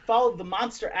the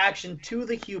monster action to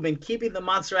the human, keeping the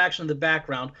monster action in the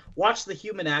background, watch the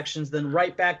human actions, then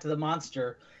right back to the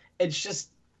monster. It's just,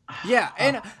 yeah,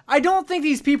 and I don't think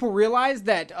these people realize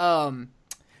that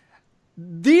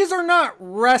these are not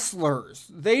wrestlers.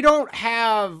 They don't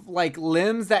have like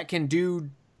limbs that can do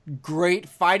great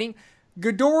fighting.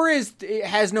 Ghidorah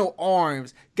has no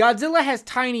arms. Godzilla has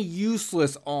tiny,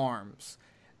 useless arms.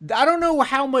 I don't know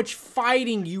how much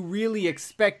fighting you really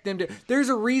expect them to. There's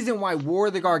a reason why War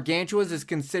of the Gargantuas is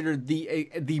considered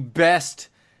the best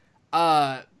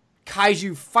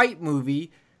kaiju fight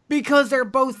movie, because they're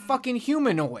both fucking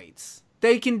humanoids.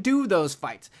 They can do those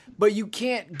fights, but you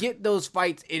can't get those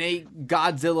fights in a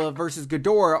Godzilla versus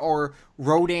Ghidorah or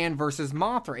Rodan versus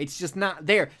Mothra. It's just not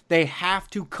there. They have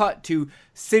to cut to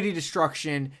city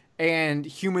destruction and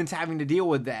humans having to deal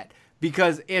with that.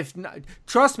 Because if not,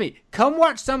 trust me, come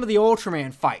watch some of the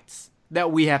Ultraman fights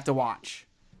that we have to watch.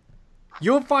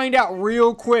 You'll find out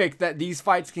real quick that these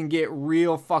fights can get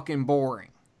real fucking boring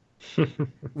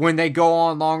when they go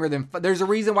on longer than. There's a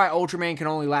reason why Ultraman can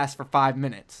only last for 5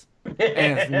 minutes,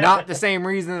 and it's not the same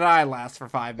reason that I last for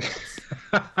 5 minutes.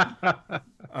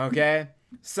 Okay,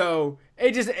 so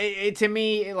it to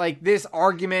me, like, this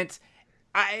argument,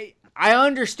 I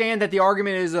understand that the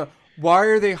argument is why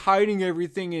are they hiding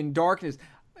everything in darkness?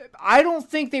 I don't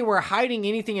think they were hiding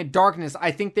anything in darkness. I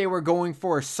think they were going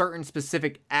for a certain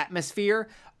specific atmosphere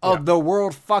of the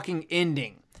world fucking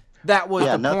ending. That was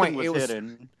the nothing point. was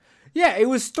hidden. Yeah, it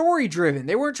was story driven.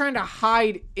 They weren't trying to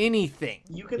hide anything.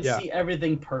 you can see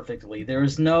everything perfectly. There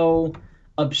is no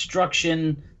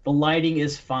obstruction. The lighting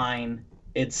is fine.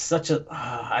 It's such a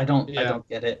I don't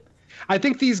get it. I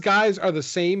think these guys are the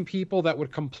same people that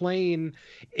would complain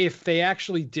if they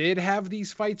actually did have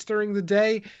these fights during the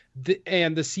day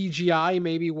and the CGI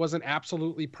maybe wasn't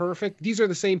absolutely perfect. These are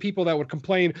the same people that would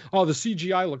complain, oh, the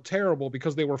CGI looked terrible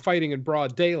because they were fighting in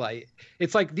broad daylight.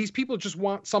 It's like these people just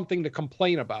want something to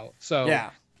complain about. So,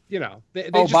 Yeah. they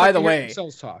just by like the to hear way,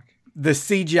 themselves talk. The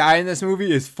CGI in this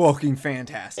movie is fucking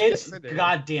fantastic. It's it is.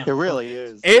 goddamn. It really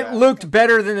is. It looked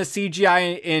better than the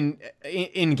CGI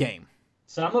in game.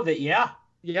 Some of it, yeah.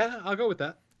 Yeah, I'll go with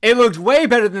that. It looked way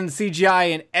better than the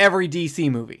CGI in every DC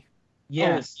movie.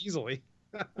 Yes. Oh, easily.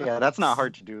 Yeah, that's not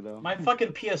hard to do though. My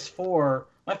fucking PS4,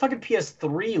 my fucking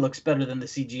PS3 looks better than the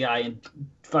CGI in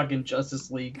fucking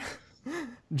Justice League.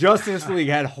 Justice League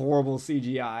had horrible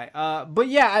CGI. But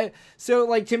yeah, so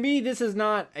like, to me, this is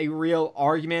not a real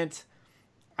argument.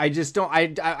 I just don't.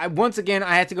 I once again,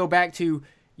 I have to go back to,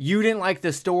 you didn't like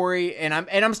the story, and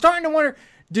I'm starting to wonder.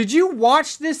 Did you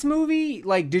watch this movie?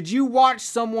 Like, did you watch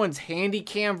someone's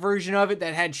handycam version of it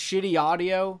that had shitty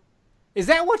audio? Is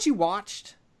that what you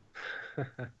watched?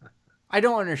 I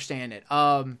don't understand it.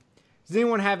 Does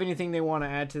anyone have anything they want to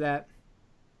add to that?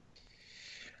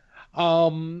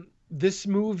 this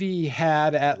movie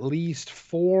had at least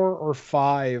 4 or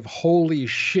 5 holy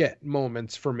shit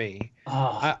moments for me.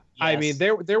 I mean,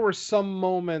 there were some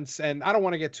moments, and I don't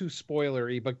want to get too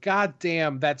spoilery, but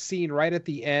goddamn, that scene right at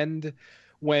the end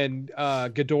when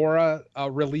Ghidorah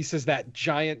releases that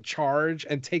giant charge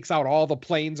and takes out all the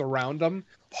planes around him.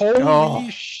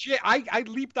 Holy shit! I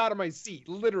leaped out of my seat,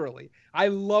 literally. I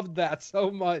loved that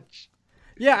so much.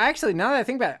 Yeah, actually, now that I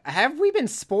think about it, have we been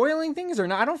spoiling things or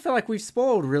not? I don't feel like we've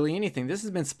spoiled really anything. This has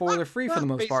been spoiler-free for the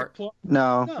most part.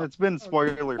 No, it's been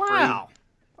spoiler free. Wow.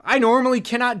 I normally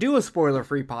cannot do a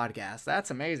spoiler-free podcast.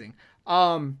 That's amazing.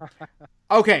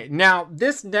 Okay, now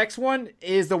this next one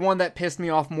is the one that pissed me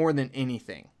off more than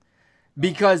anything.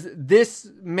 Because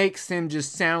this makes him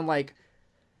just sound like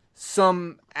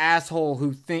some asshole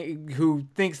who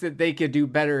thinks that they could do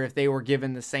better if they were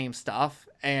given the same stuff,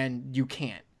 and you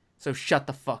can't. So shut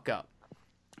the fuck up.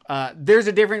 There's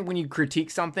a difference when you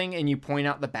critique something and you point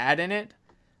out the bad in it,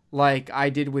 like I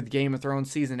did with Game of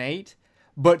Thrones Season 8,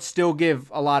 but still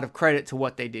give a lot of credit to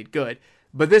what they did good.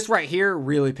 But this right here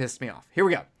really pissed me off. Here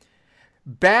we go.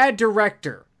 Bad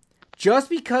director. Just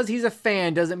because he's a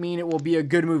fan doesn't mean it will be a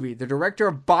good movie. The director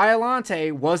of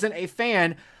Biollante wasn't a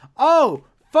fan. Oh,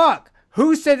 fuck.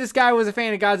 Who said this guy was a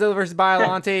fan of Godzilla vs.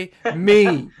 Biollante?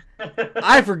 Me.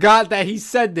 I forgot that he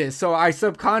said this, so I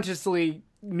subconsciously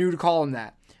knew to call him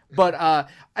that. But,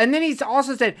 and then he's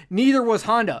also said, neither was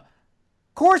Honda.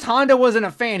 Of course Honda wasn't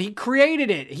a fan. He created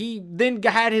it. He then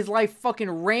had his life fucking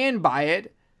ran by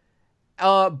it.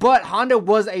 But Honda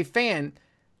was a fan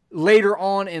later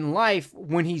on in life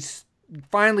when he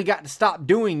finally got to stop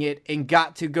doing it and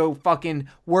got to go fucking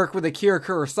work with Akira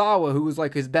Kurosawa, who was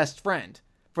like his best friend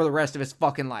for the rest of his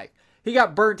fucking life. He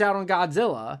got burnt out on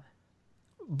Godzilla.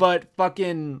 But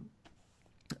fucking,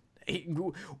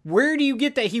 where do you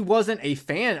get that he wasn't a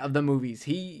fan of the movies?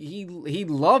 He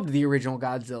loved the original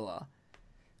Godzilla.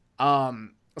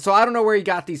 So I don't know where he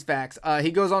got these facts.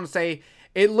 He goes on to say,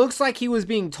 it looks like he was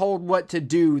being told what to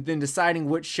do, then deciding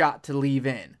which shot to leave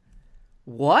in.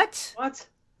 What? What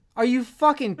are you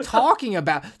fucking talking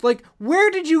about? Like, where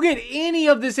did you get any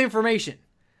of this information?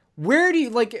 Where do you,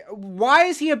 like, why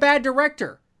is he a bad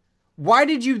director? Why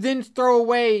did you then throw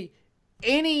away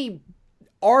any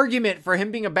argument for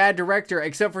him being a bad director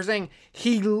except for saying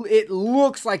it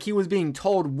looks like he was being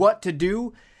told what to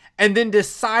do and then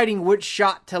deciding which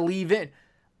shot to leave in?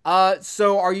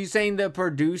 So are you saying the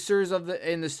producers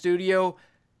in the studio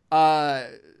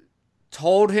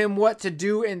told him what to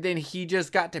do and then he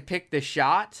just got to pick the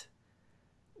shot?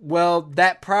 Well,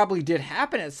 that probably did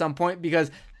happen at some point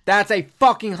because that's a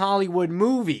fucking Hollywood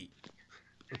movie.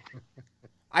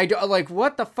 I don't, like,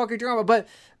 what the fuck are you talking about? But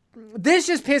this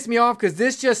just pissed me off because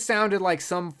this just sounded like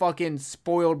some fucking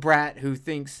spoiled brat who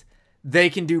thinks they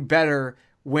can do better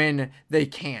when they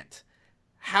can't.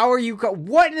 How are you...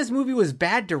 What in this movie was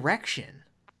bad direction?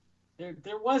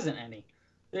 There wasn't any.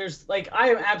 There's, like, I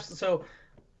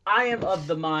am of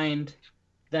the mind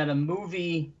that a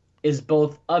movie is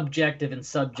both objective and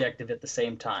subjective at the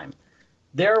same time.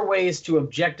 There are ways to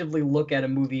objectively look at a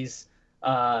movie's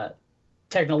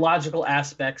technological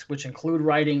aspects, which include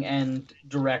writing and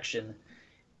direction,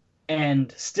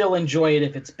 and still enjoy it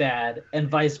if it's bad, and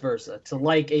vice versa. To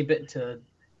like a bit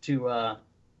to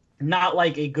not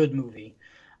like a good movie.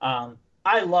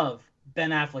 I love Ben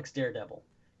Affleck's Daredevil.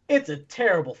 It's a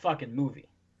terrible fucking movie,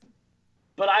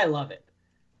 but I love it.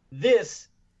 This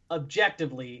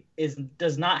objectively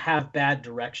does not have bad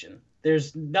direction.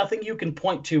 There's nothing you can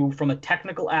point to from a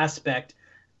technical aspect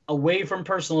away from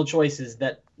personal choices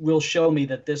that will show me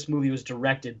that this movie was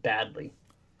directed badly.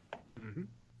 Mm-hmm.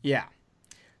 Yeah.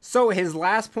 So his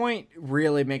last point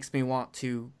really makes me want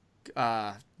to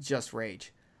just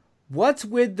rage. What's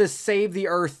with the Save the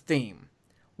Earth theme?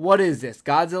 What is this?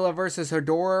 Godzilla vs.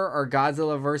 Hedorah or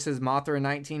Godzilla vs. Mothra in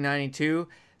 1992?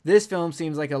 This film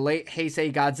seems like a late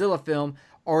Heisei Godzilla film,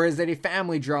 or is it a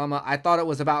family drama? I thought it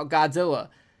was about Godzilla.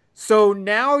 So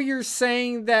now you're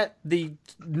saying that the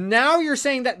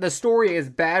story is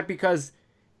bad because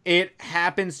it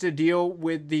happens to deal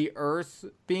with the Earth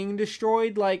being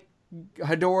destroyed like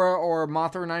Hedorah or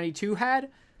Mothra 92 had?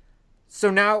 So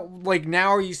now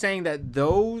are you saying that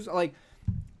those, like,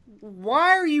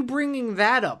 why are you bringing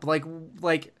that up? Like,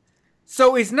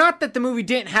 so it's not that the movie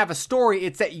didn't have a story,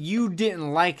 it's that you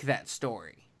didn't like that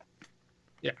story.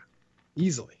 Yeah,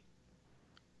 easily.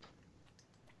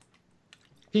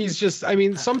 He's just, I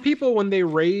mean, some people, when they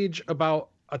rage about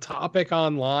a topic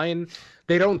online,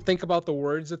 they don't think about the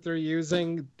words that they're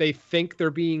using. They think they're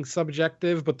being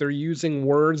subjective, but they're using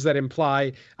words that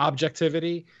imply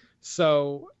objectivity.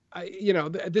 So,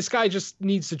 this guy just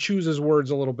needs to choose his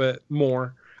words a little bit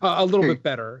more. A little bit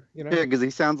better, you know. Yeah, because he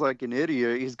sounds like an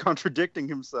idiot. He's contradicting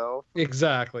himself.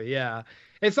 Exactly, yeah.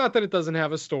 It's not that it doesn't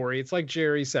have a story. It's like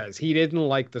Jerry says, he didn't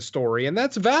like the story, and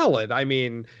that's valid. I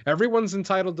mean, everyone's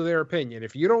entitled to their opinion.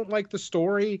 If you don't like the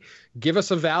story, give us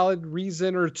a valid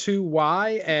reason or two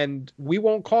why, and we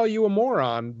won't call you a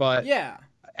moron. But Yeah.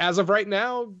 as of right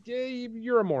now, yeah,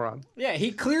 you're a moron. Yeah,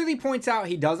 he clearly points out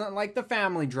he doesn't like the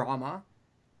family drama.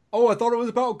 Oh, I thought it was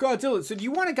about Godzilla. So do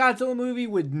you want a Godzilla movie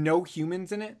with no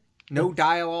humans in it? No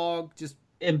dialogue? Just...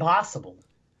 Impossible.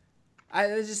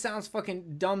 It just sounds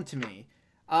fucking dumb to me.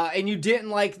 And you didn't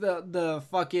like the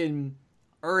fucking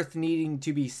Earth needing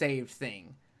to be saved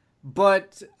thing.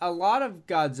 But a lot of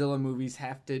Godzilla movies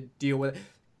have to deal with it.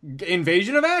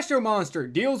 Invasion of Astro Monster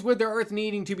deals with the Earth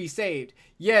needing to be saved.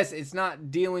 Yes, it's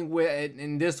not dealing with it.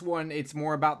 In this one, it's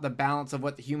more about the balance of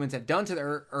what the humans have done to the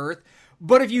Earth.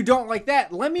 But if you don't like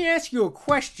that, let me ask you a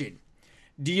question.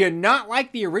 Do you not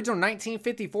like the original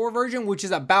 1954 version, which is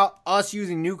about us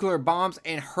using nuclear bombs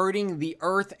and hurting the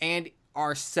Earth and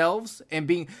ourselves? And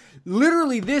being...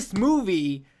 Literally, this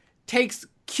movie takes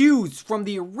cues from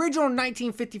the original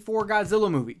 1954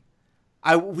 Godzilla movie.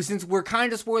 Since we're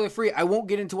kind of spoiler free, I won't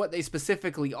get into what they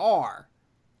specifically are.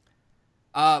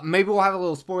 Maybe we'll have a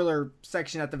little spoiler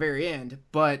section at the very end,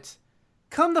 but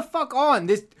come the fuck on.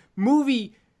 This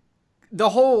movie, the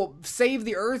whole save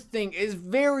the Earth thing is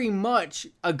very much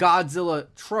a Godzilla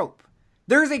trope.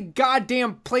 There's a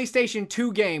goddamn PlayStation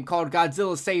 2 game called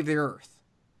Godzilla Save the Earth,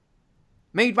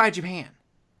 made by Japan.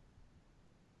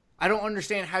 I don't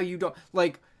understand how you don't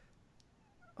like.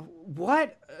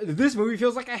 What? This movie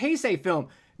feels like a Heisei film.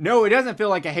 No, it doesn't feel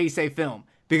like a Heisei film.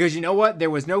 Because you know what? There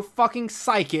was no fucking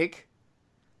psychic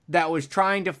that was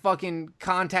trying to fucking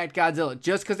contact Godzilla.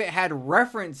 Just because it had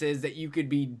references that you could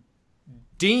be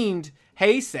deemed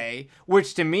Heisei.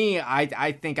 Which to me,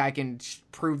 I think I can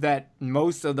prove that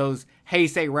most of those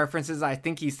Heisei references I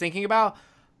think he's thinking about,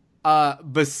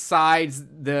 besides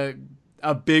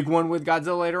a big one with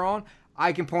Godzilla later on,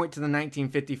 I can point to the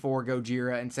 1954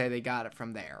 Gojira and say they got it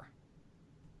from there.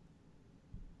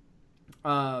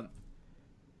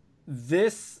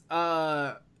 This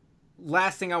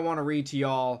last thing I want to read to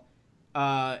y'all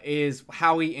is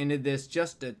how he ended this,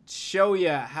 just to show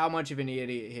you how much of an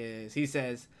idiot he is. He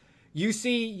says, "You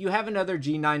see, you have another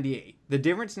G98. The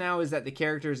difference now is that the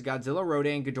characters Godzilla,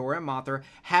 Rodan, Ghidorah, and Mothra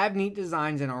have neat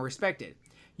designs and are respected.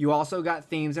 You also got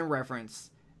themes and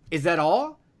reference. Is that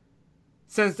all?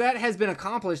 Since that has been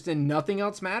accomplished, then nothing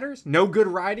else matters? No good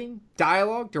writing,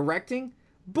 dialogue, directing?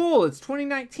 Bull, it's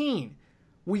 2019.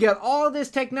 We got all this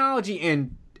technology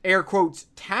and, air quotes,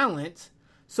 talent,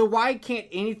 so why can't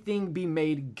anything be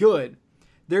made good?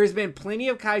 There has been plenty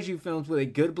of kaiju films with a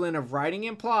good blend of writing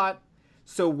and plot,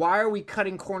 so why are we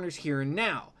cutting corners here and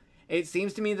now? It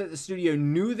seems to me that the studio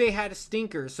knew they had a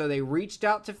stinker, so they reached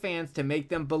out to fans to make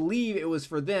them believe it was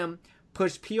for them,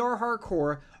 pushed PR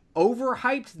hardcore,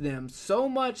 overhyped them so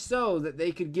much so that they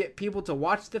could get people to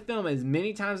watch the film as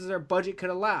many times as their budget could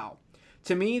allow.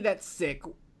 To me, that's sick.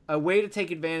 A way to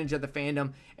take advantage of the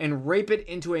fandom and rape it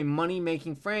into a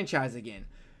money-making franchise again.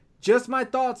 Just my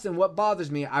thoughts and what bothers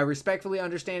me. I respectfully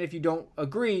understand if you don't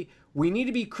agree. We need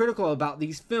to be critical about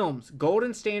these films.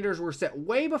 Golden standards were set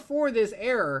way before this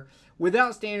era.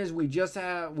 Without standards, we just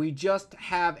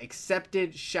have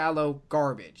accepted shallow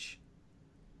garbage."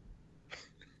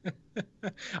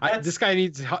 This guy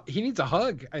needs a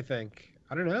hug, I think.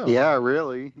 I don't know. Yeah,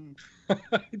 really.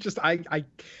 Just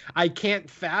I can't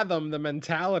fathom the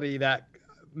mentality that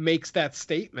makes that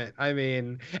statement. I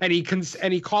mean, and he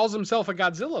calls himself a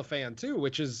Godzilla fan too,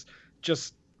 which is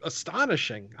just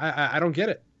astonishing. I don't get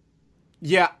it.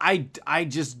 Yeah, I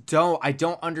just don't. I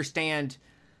don't understand.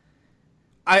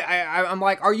 I'm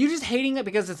like, are you just hating it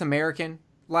because it's American?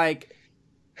 Like,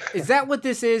 is that what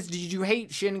this is? Did you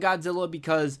hate Shin Godzilla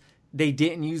because they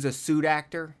didn't use a suit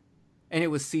actor and it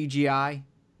was CGI?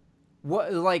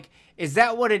 What, like, is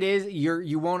that what it is?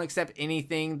 You won't accept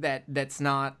anything that's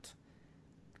not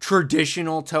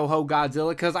traditional Toho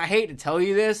Godzilla? Because I hate to tell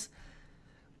you this,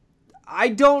 I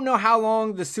don't know how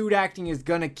long the suit acting is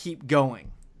gonna keep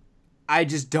going. I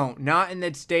just don't. Not in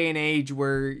this day and age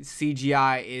where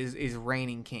CGI is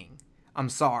reigning king. I'm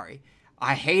sorry.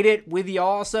 I hate it with you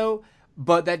also,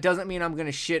 but that doesn't mean I'm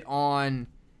gonna shit on,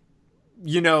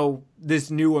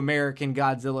 this new American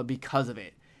Godzilla because of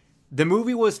it. The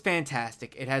movie was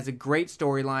fantastic. It has a great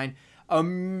storyline,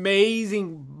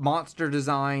 amazing monster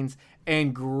designs,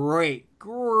 and great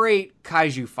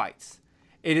kaiju fights.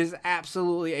 It is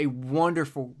absolutely a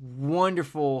wonderful,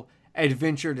 wonderful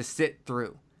adventure to sit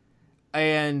through.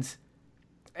 And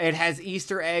It has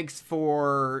Easter eggs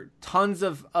for tons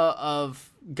of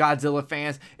Godzilla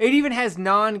fans. It even has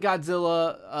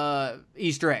non-Godzilla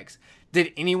Easter eggs.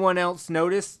 Did anyone else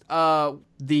notice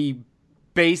the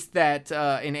base that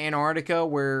in Antarctica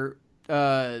where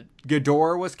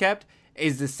Ghidorah was kept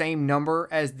is the same number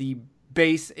as the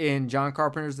base in John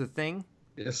Carpenter's The Thing?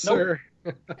 Yes, sir.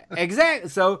 Exactly.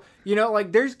 So, you know,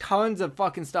 like, there's tons of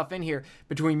fucking stuff in here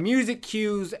between music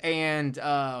cues and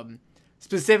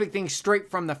specific things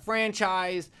straight from the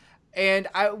franchise. And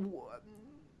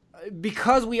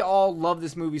because we all love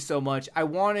this movie so much, I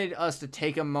wanted us to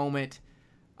take a moment.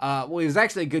 Well, it was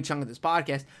actually a good chunk of this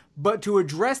podcast, but to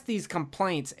address these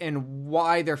complaints and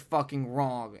why they're fucking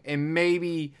wrong, and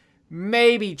maybe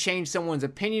change someone's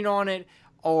opinion on it,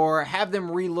 or have them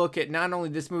relook at not only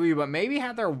this movie, but maybe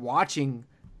how they're watching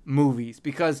movies,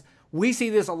 because we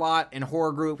see this a lot in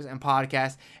horror groups and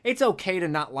podcasts. It's okay to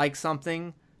not like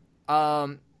something.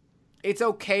 It's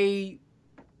okay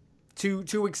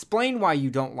to explain why you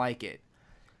don't like it.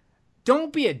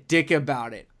 Don't be a dick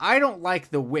about it. I don't like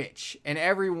The Witch, and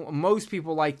most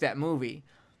people like that movie.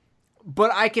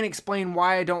 But I can explain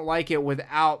why I don't like it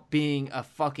without being a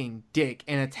fucking dick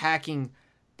and attacking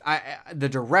the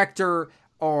director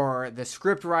or the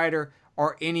scriptwriter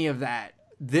or any of that.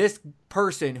 This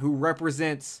person who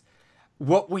represents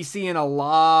what we see in a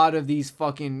lot of these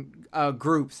fucking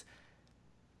groups,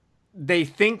 they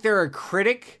think they're a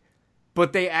critic,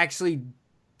 but they actually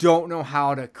don't know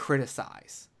how to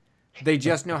criticize. They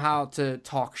just know how to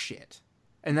talk shit.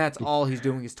 And that's all he's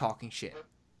doing is talking shit.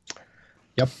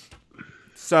 Yep.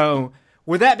 So,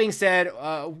 with that being said,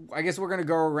 I guess we're going to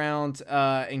go around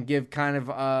and give kind of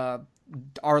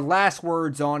our last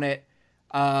words on it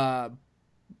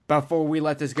before we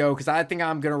let this go, because I think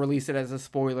I'm going to release it as a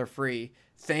spoiler-free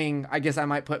thing. I guess I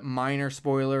might put minor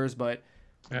spoilers, but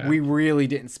we really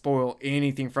didn't spoil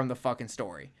anything from the fucking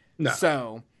story. No.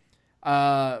 So,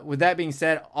 with that being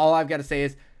said, all I've got to say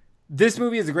is this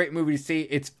movie is a great movie to see.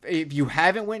 If you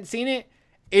haven't went and seen it,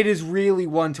 it is really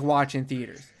one to watch in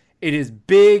theaters. It is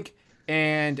big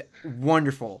and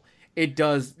wonderful. It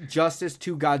does justice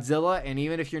to Godzilla, and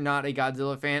even if you're not a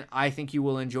Godzilla fan, I think you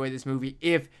will enjoy this movie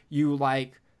if you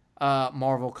like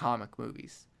Marvel comic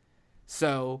movies.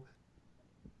 So,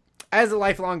 as a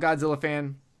lifelong Godzilla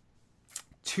fan,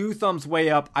 2 thumbs way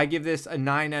up. I give this a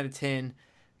 9 out of 10.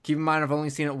 Keep in mind, I've only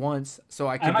seen it once, so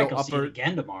I could might go go see it upper.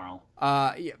 again tomorrow.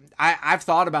 Yeah, I've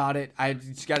thought about it. I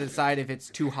just got to decide if it's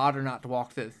too hot or not to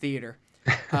walk to the theater.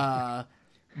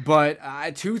 But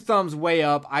 2 thumbs way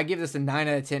up. I give this a 9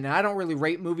 out of 10. And I don't really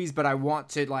rate movies, but I want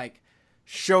to like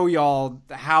show y'all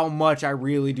how much I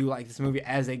really do like this movie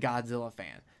as a Godzilla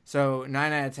fan. So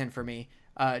 9 out of 10 for me.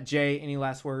 Jay, any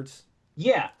last words?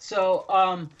 Yeah. So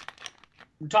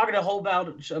we're talking a whole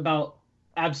about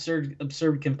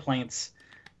absurd complaints.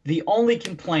 The only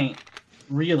complaint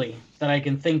really that I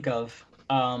can think of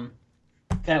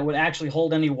that would actually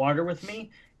hold any water with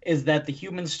me is that the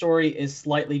human story is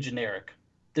slightly generic.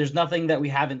 There's nothing that we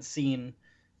haven't seen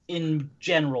in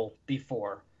general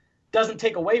before. Doesn't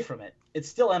take away from it. It's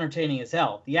still entertaining as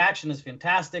hell. The action is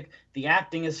fantastic. The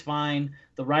acting is fine.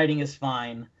 The writing is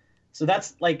fine. So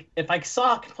that's like, if I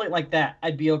saw a complaint like that,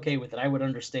 I'd be okay with it. I would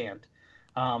understand.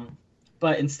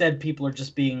 But instead, people are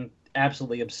just being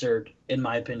absolutely absurd, in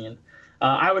my opinion.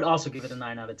 I would also give it a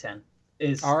 9 out of 10.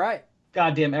 Is all right.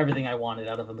 Goddamn everything I wanted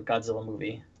out of a Godzilla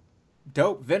movie.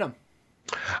 Dope. Venom.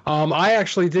 I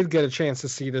actually did get a chance to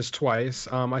see this twice.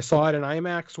 I saw it in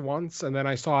IMAX once, and then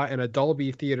I saw it in a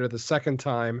Dolby theater the second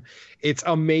time. It's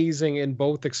amazing in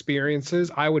both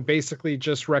experiences. I would basically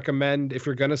just recommend, if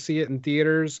you're going to see it in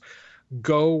theaters,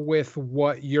 go with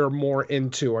what you're more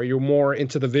into. Are you more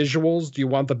into the visuals? Do you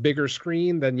want the bigger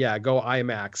screen? Then yeah, go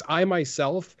IMAX. I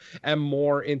myself am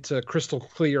more into crystal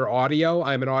clear audio.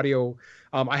 I'm an audio.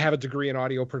 I have a degree in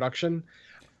audio production.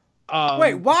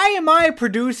 Wait, why am I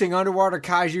producing Underwater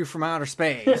Kaiju from Outer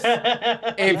Space?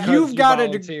 If you've got a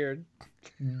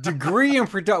degree in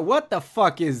production, what the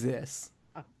fuck is this?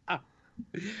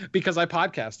 Because I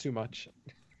podcast too much.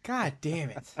 God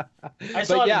damn it. I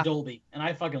saw it in Dolby, and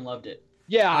I fucking loved it.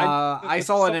 Yeah. I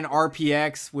saw it in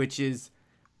RPX, which is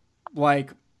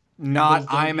like not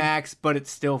IMAX, but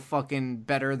it's still fucking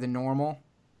better than normal.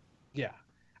 Yeah.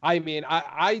 I mean,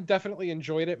 I definitely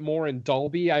enjoyed it more in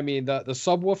Dolby. I mean, the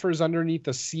subwoofers underneath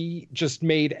the seat just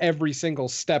made every single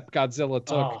step Godzilla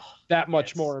took that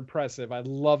much more impressive. I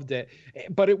loved it.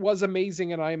 But it was amazing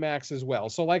in IMAX as well.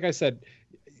 So like I said,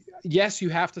 yes, you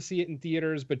have to see it in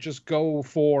theaters, but just go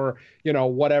for,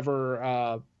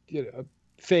 whatever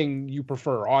thing you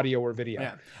prefer, audio or video.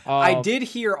 Yeah. I did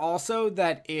hear also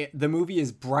that the movie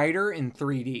is brighter in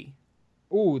 3D.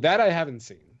 Ooh, that I haven't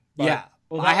seen. Yeah.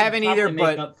 Well, I haven't either, to make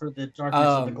but up for the darkness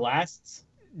of the glass.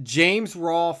 James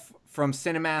Rolfe from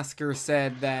Cinemasker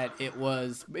said that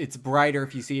it's brighter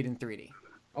if you see it in 3D.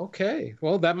 Okay,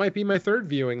 well, that might be my third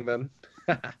viewing then.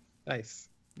 Nice.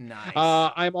 Nice.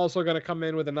 I'm also going to come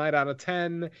in with a 9 out of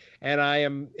 10, and I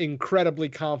am incredibly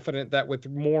confident that with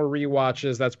more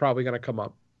rewatches, that's probably going to come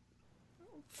up.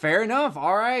 Fair enough.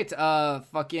 All right.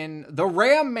 Fucking The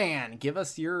Ram Man. Give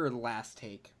us your last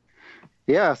take.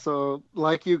 Yeah, so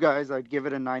like you guys, I'd give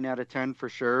it a 9 out of 10 for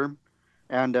sure.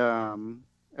 And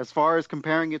as far as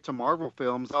comparing it to Marvel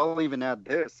films, I'll even add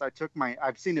this.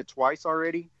 I've seen it twice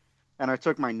already, and I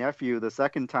took my nephew the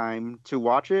second time to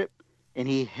watch it, and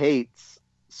he hates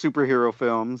superhero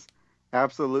films,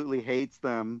 absolutely hates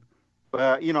them.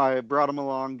 But, I brought him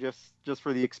along just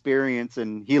for the experience,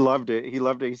 and he loved it.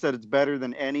 He said it's better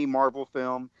than any Marvel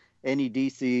film, any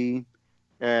DC.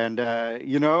 And, I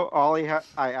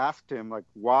asked him, like,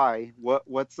 why?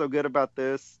 What's so good about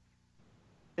this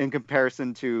in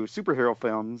comparison to superhero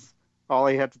films? All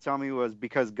he had to tell me was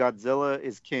because Godzilla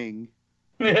is king.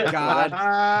 God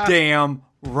damn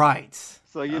right.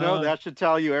 So, that should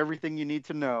tell you everything you need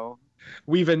to know.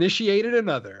 We've initiated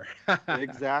another.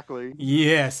 Exactly.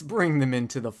 Yes, bring them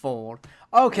into the fold.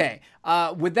 Okay,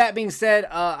 with that being said,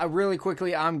 really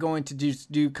quickly, I'm going to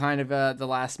just do kind of the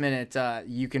last minute.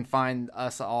 You can find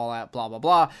us all at blah, blah,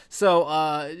 blah.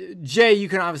 So, Jay, you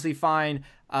can obviously find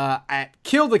at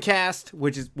Kill the Cast,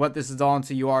 which is what this is on,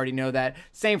 so you already know that.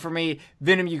 Same for me.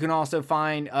 Venom, you can also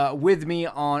find with me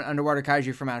on Underwater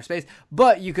Kaiju from Outer Space,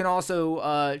 but you can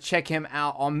also check him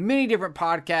out on many different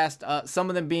podcasts, some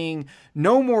of them being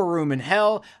No More Room in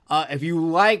Hell. If you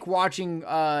like watching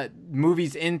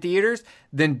movies in theaters,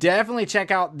 then definitely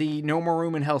check out the No More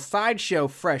Room in Hell sideshow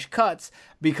Fresh Cuts,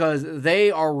 because they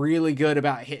are really good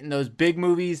about hitting those big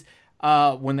movies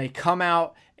when they come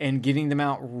out and getting them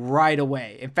out right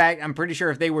away. In fact, I'm pretty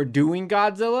sure if they were doing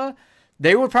Godzilla,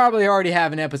 they would probably already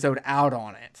have an episode out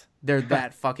on it. They're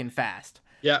that fucking fast.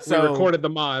 Yeah, so, we recorded the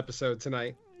Ma episode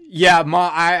tonight. Yeah, Ma.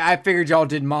 I figured y'all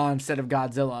did Ma instead of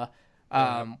Godzilla,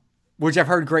 which I've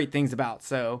heard great things about.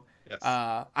 So yes.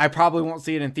 I probably won't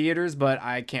see it in theaters, but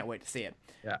I can't wait to see it.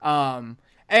 Yeah.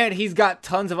 And he's got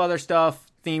tons of other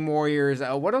stuff. Theme Warriors.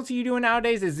 What else are you doing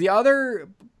nowadays? Is the other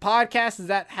podcast, is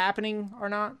that happening or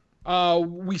not?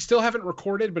 We still haven't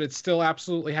recorded, but it's still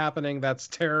absolutely happening. That's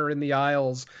Terror in the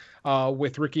Isles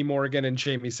with Ricky Morgan and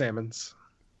Jamie Sammons.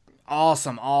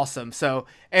 Awesome. So,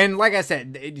 and like I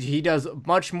said, he does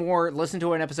much more. Listen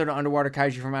to an episode of Underwater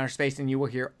Kaiju from Outer Space and you will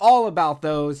hear all about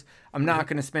those. I'm not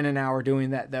going to spend an hour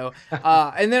doing that though.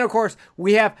 And then of course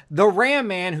we have the Ram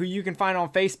Man, who you can find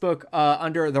on Facebook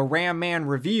under the Ram Man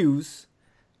Reviews.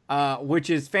 Which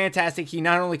is fantastic. He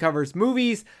not only covers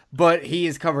movies, but he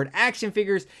has covered action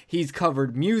figures. He's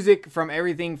covered music, from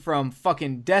everything from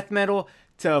fucking death metal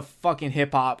to fucking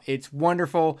hip hop. It's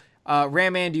wonderful.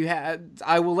 Ram Man,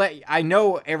 I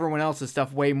know everyone else's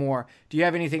stuff way more. Do you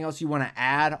have anything else you want to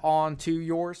add on to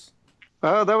yours?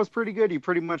 That was pretty good. You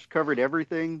pretty much covered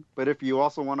everything. But if you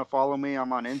also want to follow me,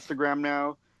 I'm on Instagram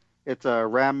now. It's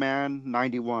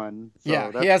Ramman91. So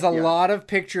yeah, he has a lot of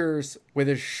pictures with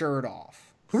his shirt off.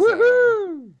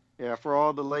 Woohoo! Yeah, for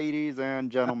all the ladies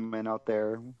and gentlemen out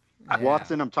there. Yeah.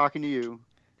 Watson, I'm talking to you.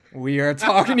 We are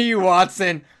talking to you,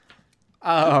 Watson.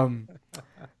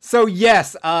 So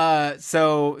yes,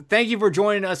 so thank you for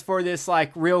joining us for this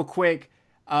real quick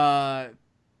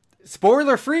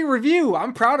spoiler-free review.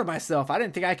 I'm proud of myself. I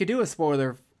didn't think I could do a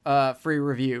spoiler free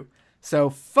review. So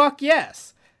fuck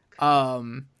yes.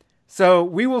 So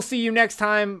we will see you next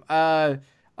time.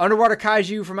 Underwater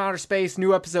Kaiju from Outer Space,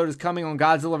 new episode is coming on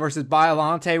Godzilla vs.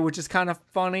 Biollante, which is kind of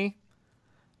funny.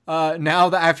 Now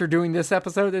that after doing this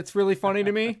episode, it's really funny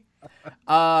to me.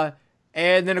 And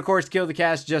then, of course, Kill the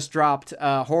Cast just dropped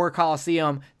Horror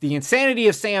Coliseum, The Insanity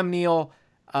of Sam Neill,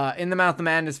 In the Mouth of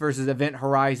Madness versus Event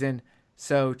Horizon.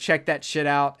 So check that shit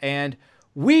out. And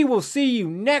we will see you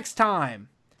next time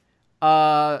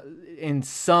in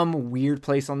some weird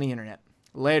place on the internet.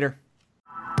 Later.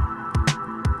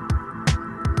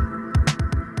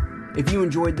 If you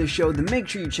enjoyed this show, then make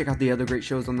sure you check out the other great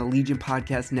shows on the Legion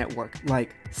Podcast Network,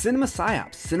 like Cinema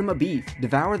Psyops, Cinema Beef,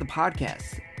 Devour the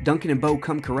Podcast, Duncan and Bo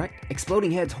Come Correct,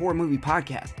 Exploding Heads Horror Movie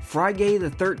Podcast, Friday the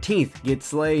 13th, Get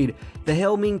Slayed, The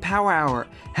Helming Power Hour,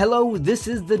 Hello, This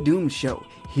is the Doom Show,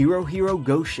 Hero Hero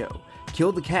Go Show,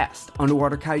 Kill the Cast,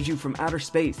 Underwater Kaiju from Outer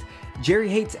Space, Jerry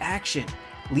Hates Action,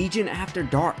 Legion After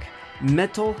Dark,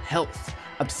 Mental Health,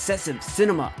 Obsessive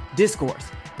Cinema, Discourse,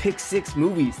 Pick 6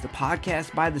 Movies, the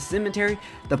podcast by The Cemetery,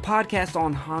 the podcast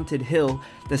on Haunted Hill,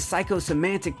 the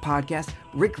Psychosemantic Podcast,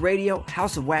 Rick Radio,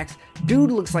 House of Wax,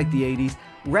 Dude Looks Like the 80s,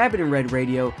 Rabbit and Red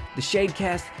Radio, the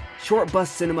Shadecast, Short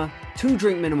Bus Cinema, Two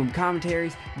Drink Minimum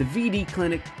Commentaries, The VD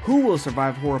Clinic, Who Will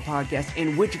Survive Horror Podcast,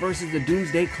 and Witch vs. the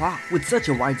Doomsday Clock. With such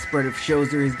a wide spread of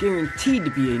shows, there is guaranteed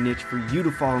to be a niche for you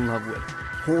to fall in love with.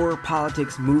 Horror,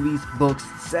 politics, movies, books,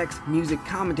 sex, music,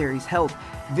 commentaries, health,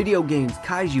 video games,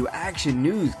 kaiju, action,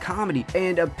 news, comedy,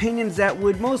 and opinions that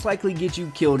would most likely get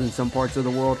you killed in some parts of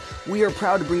the world. We are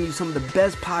proud to bring you some of the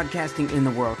best podcasting in the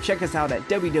world. Check us out at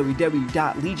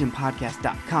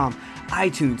www.legionpodcast.com,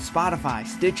 iTunes, Spotify,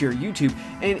 Stitcher, YouTube,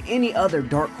 and any other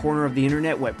dark corner of the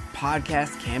internet where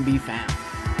podcasts can be found.